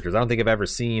strong characters. I don't think I've ever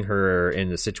seen her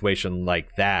in a situation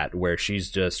like that where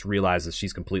she's just realizes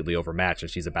she's completely overmatched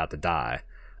and she's about to die,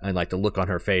 and like the look on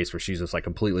her face where she's just like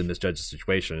completely misjudged the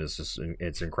situation is just,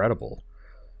 it's incredible.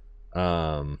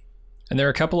 And there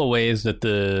are a couple of ways that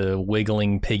the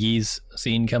wiggling piggies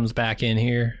scene comes back in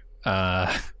here.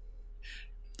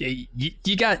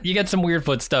 you got some weird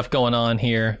foot stuff going on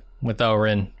here with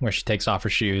Oren, where she takes off her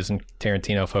shoes, and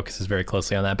Tarantino focuses very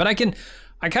closely on that. But I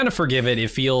kind of forgive it. It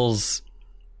feels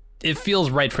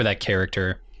right for that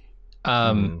character.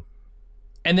 And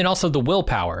then also the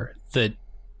willpower that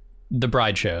the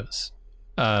bride shows.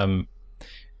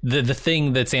 The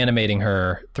thing that's animating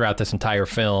her throughout this entire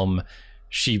film,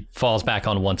 she falls back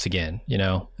on once again. You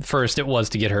know, first it was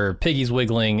to get her piggies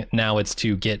wiggling. Now it's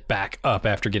to get back up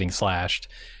after getting slashed.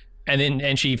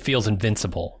 And she feels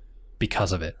invincible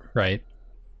because of it, right?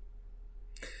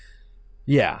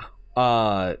 Yeah.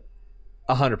 100%.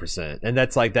 And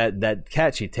that's like that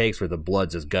cat she takes where the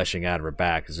blood's just gushing out of her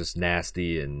back is just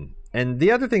nasty. And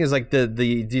the other thing is like the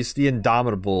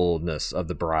indomitableness of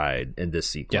the bride in this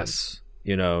sequence. Yes.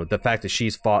 You know, the fact that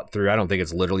she's fought through, I don't think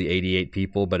it's literally 88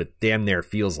 people, but it damn near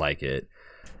feels like it.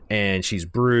 And she's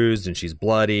bruised and she's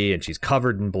bloody and she's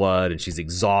covered in blood and she's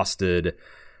exhausted.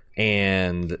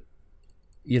 And,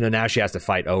 you know, now she has to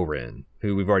fight Oren,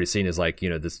 who we've already seen is like, you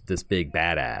know, this big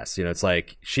badass. You know, it's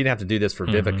like she didn't have to do this for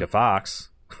Vivica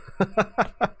Fox.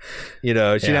 You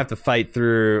know, she didn't have to fight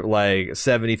through like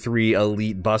 73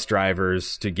 elite bus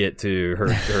drivers to get to her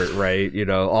right? You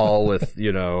know, all with,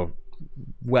 you know,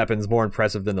 weapons more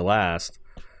impressive than the last.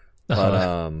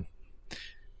 But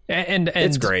and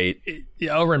it's great.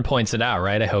 Oren points it out,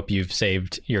 right? I hope you've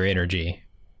saved your energy.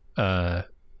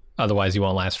 Otherwise you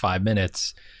won't last 5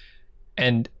 minutes.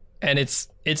 And it's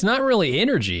not really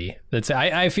energy that's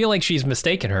I feel like she's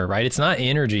mistaken her, right? It's not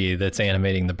energy that's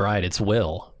animating the bride, it's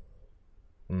will.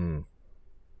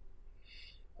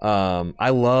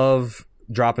 I love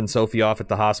dropping Sophie off at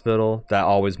the hospital. That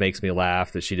always makes me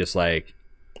laugh, that she just like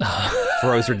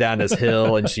throws her down this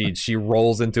hill and she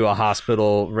rolls into a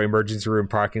hospital emergency room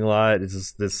parking lot. It's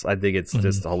just this, I think it's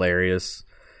just hilarious.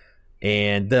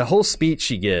 And the whole speech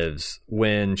she gives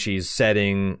when she's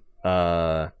setting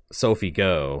Sophie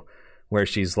go, where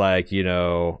she's like, you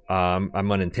know, I'm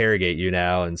gonna interrogate you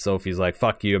now, and Sophie's like,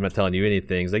 fuck you, I'm not telling you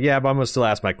anything. He's like, yeah, but I'm gonna still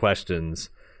ask my questions,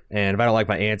 and if I don't like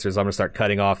my answers, I'm gonna start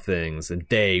cutting off things, and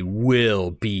they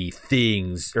will be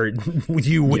things, or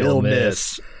you will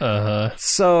miss.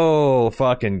 So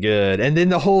fucking good. And then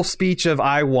the whole speech of,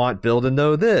 I want Bill to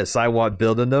know this, I want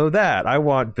Bill to know that, I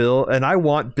want Bill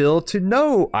to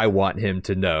know I want him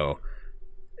to know.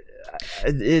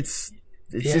 It's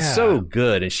just so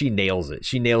good, and she nails it.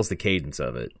 She nails the cadence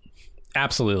of it.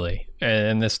 Absolutely.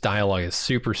 And this dialogue is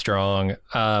super strong.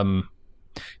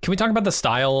 Can we talk about the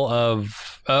style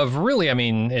of really, I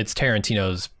mean, it's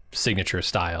Tarantino's signature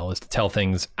style, is to tell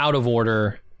things out of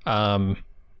order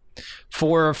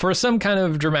for some kind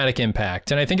of dramatic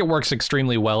impact. And I think it works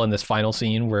extremely well in this final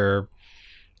scene where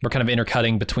we're kind of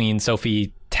intercutting between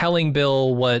Sophie telling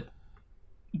Bill what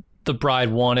the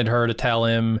bride wanted her to tell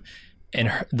him, and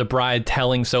the bride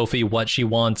telling Sophie what she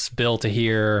wants Bill to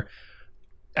hear.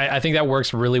 I think that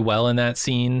works really well in that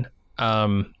scene.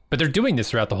 But they're doing this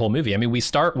throughout the whole movie. I mean, we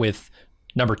start with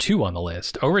number 2 on the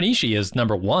list. Oren Ishii is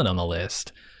number 1 on the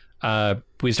list.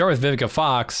 We start with Vivica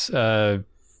Fox,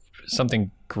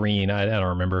 something Green. I don't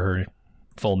remember her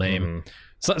full name.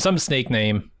 Some snake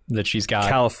name that she's got.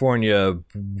 California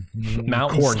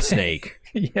mountain corn snake.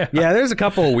 Yeah, there's a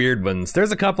couple of weird ones.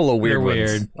 There's a couple of weird ones.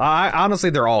 Weird. Honestly,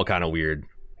 they're all kind of weird.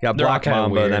 You got Black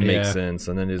Mamba, weird, that makes sense,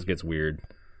 and then it just gets weird.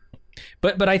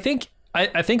 But I think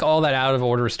all that out of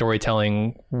order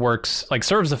storytelling works, like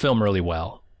serves the film really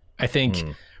well. I think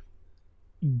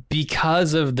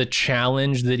because of the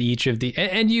challenge that each of the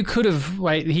and you could have,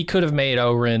 right, he could have made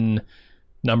Oren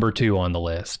number 2 on the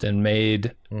list and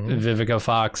made Vivica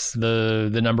Fox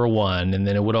the number 1, and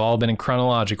then it would have all been in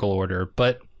chronological order.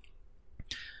 But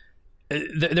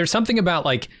there's something about,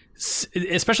 like,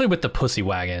 especially with the pussy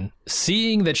wagon,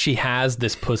 seeing that she has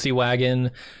this pussy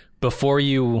wagon before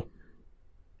you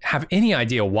have any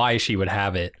idea why she would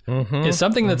have it is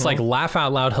something that's like laugh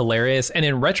out loud hilarious, and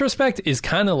in retrospect is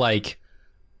kind of like,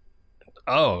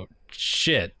 oh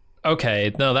shit,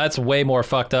 okay, no, that's way more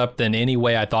fucked up than any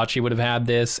way I thought she would have had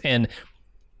this. And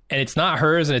it's not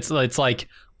hers, and it's like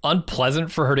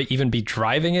unpleasant for her to even be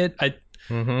driving it.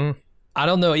 I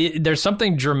don't know. There's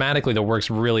something dramatically that works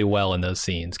really well in those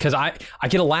scenes, because I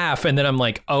get a laugh and then I'm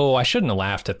like, oh, I shouldn't have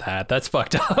laughed at that. That's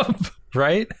fucked up,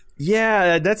 right?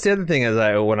 Yeah, that's the other thing.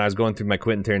 When I was going through my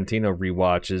Quentin Tarantino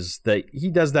rewatch, is that he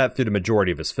does that through the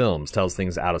majority of his films, tells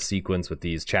things out of sequence with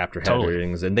these chapter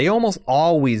headings, and they almost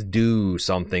always do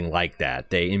something like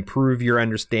that. They improve your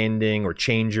understanding or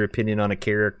change your opinion on a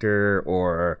character,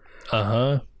 or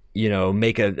you know,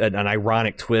 make an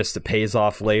ironic twist that pays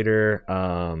off later.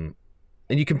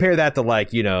 And you compare that to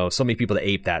like, you know, so many people that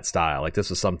ape that style. Like this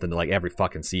was something that like every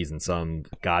fucking season, some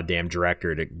goddamn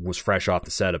director that was fresh off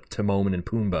the set of Timon and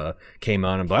Pumbaa came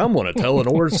on and like, I'm going to tell an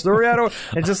origin story.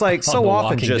 It's just like so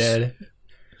often just,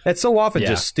 it's so often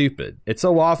just stupid. It's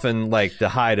so often like to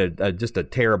hide just a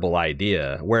terrible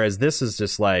idea. Whereas this is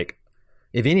just like,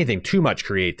 if anything, too much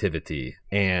creativity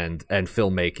and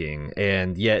filmmaking.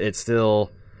 And yet it's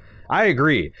still... I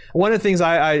agree. One of the things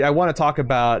I want to talk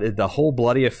about is the whole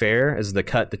bloody affair is the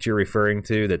cut that you're referring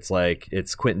to. That's like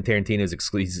it's Quentin Tarantino's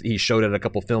exclusive. He showed it at a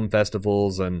couple film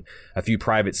festivals and a few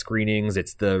private screenings.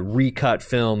 It's the recut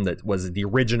film that was the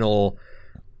original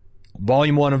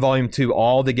Volume 1 and Volume 2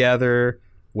 all together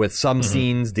with some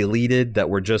scenes deleted that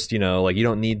were just, you know, like you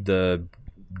don't need the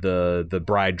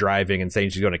bride driving and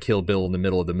saying she's going to kill Bill in the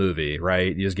middle of the movie,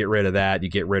 right? You just get rid of that. You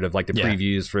get rid of like the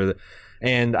previews for the...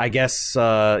 And I guess,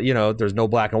 you know, there's no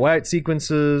black and white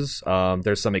sequences.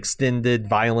 There's some extended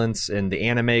violence in the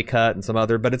anime cut and some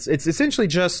other, but it's essentially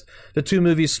just the two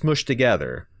movies smushed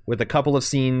together with a couple of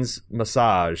scenes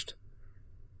massaged.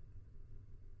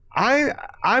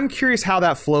 I'm curious how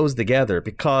that flows together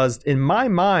because in my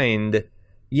mind,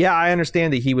 yeah, I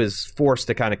understand that he was forced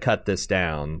to kind of cut this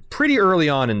down pretty early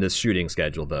on in this shooting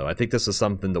schedule, though. I think this is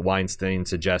something that Weinstein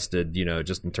suggested, you know,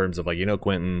 just in terms of like, you know,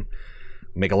 Quentin...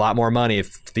 make a lot more money if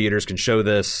theaters can show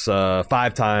this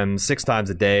 5 times, 6 times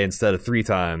a day instead of 3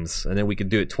 times, and then we could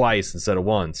do it twice instead of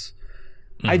once.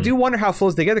 I do wonder how it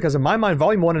flows together because in my mind,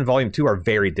 Volume 1 and Volume 2 are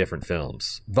very different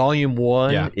films. Volume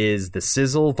 1 is the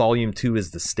sizzle, Volume 2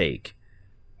 is the steak.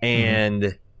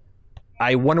 And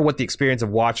I wonder what the experience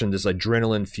of watching this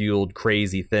adrenaline-fueled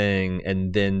crazy thing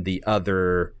and then the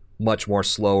other much more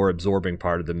slower absorbing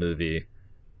part of the movie.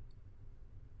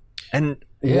 And...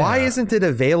 why isn't it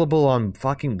available on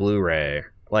fucking Blu-ray?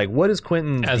 Like, what is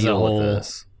Quentin's deal with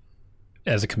this?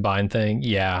 As a combined thing?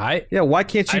 Yeah. Why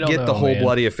can't you get the whole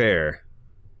bloody affair?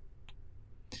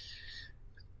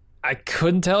 I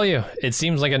couldn't tell you. It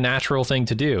seems like a natural thing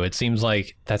to do. It seems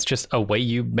like that's just a way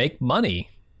you make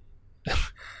money.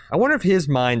 I wonder if his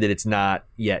mind that it's not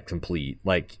yet complete.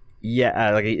 Like,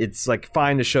 like it's like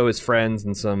fine to show his friends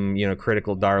and some, you know,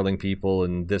 critical darling people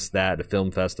and this, that at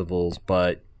film festivals,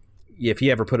 but if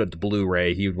he ever put it to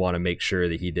Blu-ray, he would want to make sure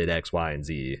that he did X, Y, and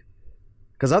Z.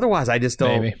 Because otherwise, I just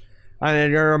don't... Maybe.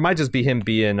 Or it might just be him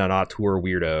being an auteur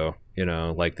weirdo, you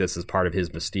know, like this is part of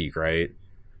his mystique, right?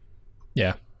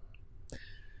 Yeah.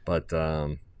 But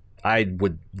I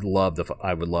would love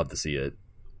to see it.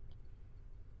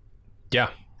 Yeah.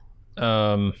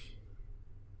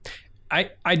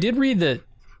 I did read that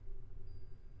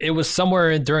it was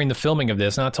somewhere during the filming of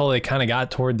this, not until they kind of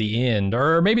got toward the end,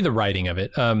 or maybe the writing of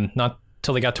it, not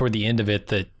till they got toward the end of it,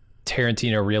 that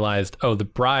Tarantino realized, oh, the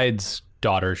bride's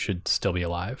daughter should still be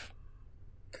alive.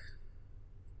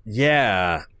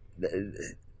 Yeah.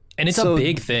 And it's a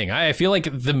big thing. I feel like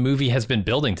the movie has been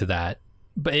building to that,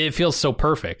 but it feels so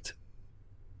perfect.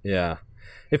 Yeah.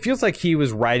 It feels like he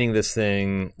was writing this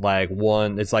thing like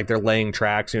it's like they're laying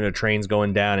tracks, you know, train's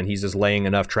going down and he's just laying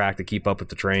enough track to keep up with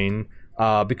the train.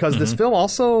 Because this film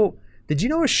also, did you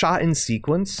know, is shot in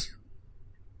sequence?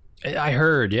 I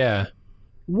heard, yeah.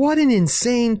 What an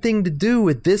insane thing to do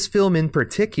with this film in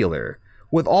particular,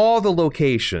 with all the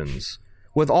locations,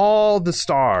 with all the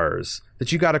stars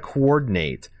that you got to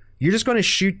coordinate. You're just going to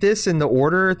shoot this in the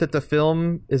order that the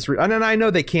film is. And I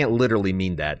know they can't literally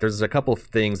mean that. There's a couple of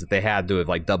things that they had to have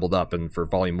like doubled up for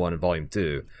Volume 1 and Volume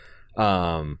 2.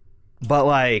 But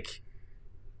like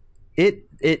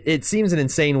it seems an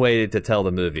insane way to tell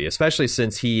the movie, especially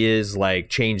since he is like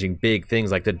changing big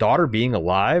things, like the daughter being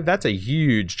alive. That's a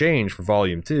huge change for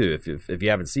Volume 2 if you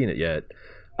haven't seen it yet.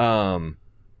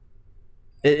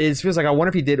 It feels like I wonder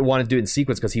if he did want to do it in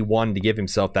sequence because he wanted to give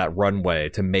himself that runway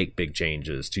to make big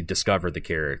changes, to discover the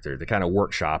character, to kind of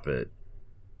workshop it.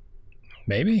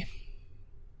 Maybe.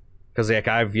 Because like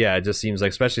it just seems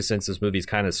like, especially since this movie's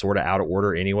kind of sort of out of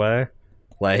order anyway.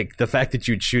 Like, the fact that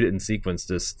you'd shoot it in sequence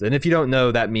just... And if you don't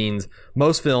know, that means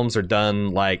most films are done,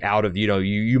 like, out of, you know,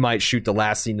 you might shoot the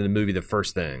last scene of the movie the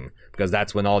first thing, because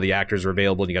that's when all the actors are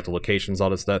available and you got the locations, all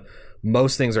this stuff.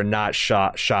 Most things are not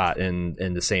shot in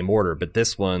the same order, but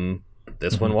this one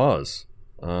was.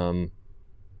 I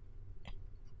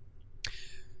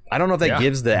don't know if that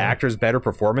gives the actors better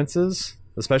performances,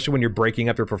 especially when you're breaking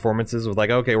up your performances with, like,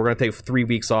 okay, we're going to take 3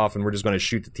 weeks off and we're just going to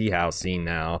shoot the tea house scene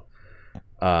now.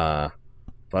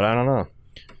 But I don't know.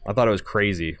 I thought it was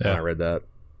crazy when I read that.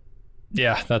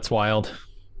 Yeah, that's wild.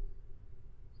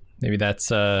 Maybe that's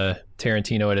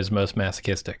Tarantino at his most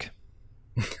masochistic.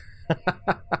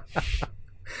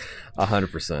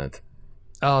 100%.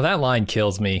 Oh, that line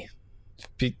kills me.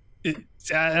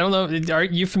 I don't know. Are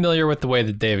you familiar with the way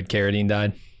that David Carradine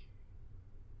died?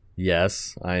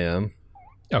 Yes, I am.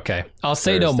 Okay, I'll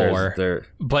say no more.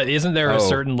 But isn't there a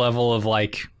certain level of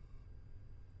like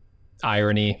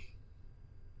irony,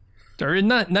 or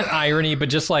not irony, but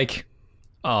just like,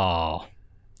 oh,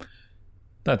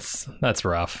 that's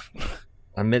rough.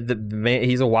 I mean, the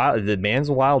man's a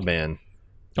wild man.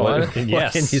 What can you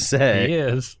say? He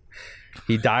is.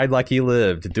 He died like he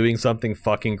lived, doing something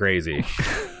fucking crazy.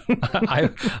 I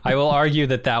will argue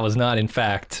that was not, in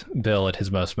fact, Bill at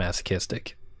his most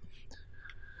masochistic.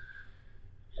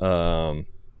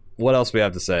 What else we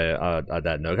have to say on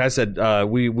that note? Like I said, I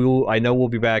know we'll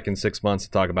be back in 6 months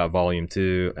to talk about Volume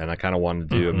 2, and I kind of wanted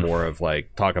to do more of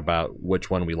like talk about which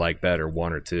one we like better,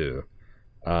 1 or 2.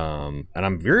 And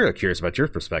I'm very curious about your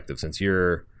perspective, since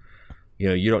you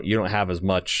don't have as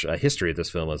much history of this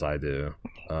film as I do.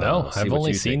 No, I've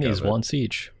only seen these once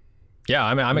each. Yeah,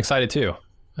 I'm excited too.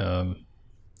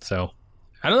 So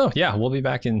I don't know. Yeah, we'll be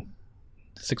back in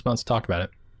 6 months to talk about it.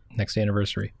 Next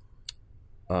anniversary.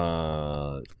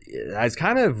 I was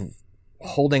kind of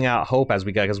holding out hope as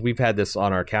we got, because we've had this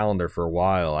on our calendar for a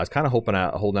while. I was kind of holding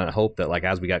out hope that like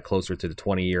as we got closer to the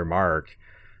 20-year mark,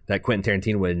 that Quentin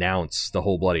Tarantino would announce the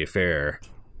whole bloody affair.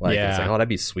 Like, it's like, oh, that'd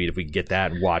be sweet if we could get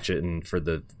that and watch it and for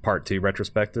the part 2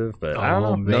 retrospective. But I don't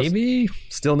know. Maybe.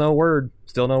 Still no word.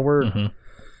 Mm-hmm.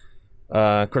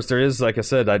 Of course, there is, like I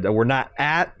said, we're not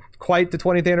at quite the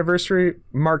 20th anniversary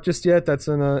mark just yet. That's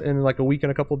in like a week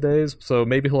and a couple of days. So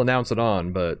maybe he'll announce it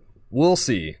on, but we'll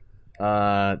see.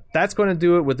 That's going to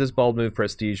do it with this Bald Move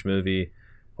Prestige movie.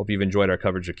 Hope you've enjoyed our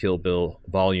coverage of Kill Bill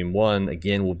Volume 1.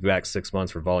 Again, we'll be back 6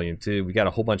 months for Volume 2. We got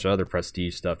a whole bunch of other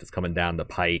Prestige stuff that's coming down the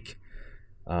pike.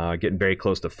 Getting very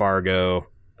close to Fargo,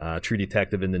 True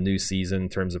Detective in the new season in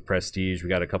terms of Prestige. We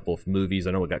got a couple of movies.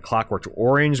 I know we got Clockwork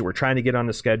Orange that we're trying to get on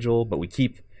the schedule, but we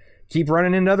keep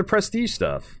running into other Prestige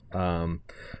stuff.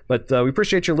 But we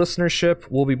appreciate your listenership.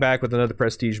 We'll be back with another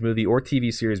Prestige movie or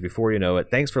TV series before you know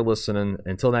it. Thanks for listening.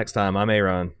 Until next time, I'm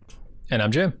Aaron. And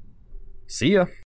I'm Jim. See ya.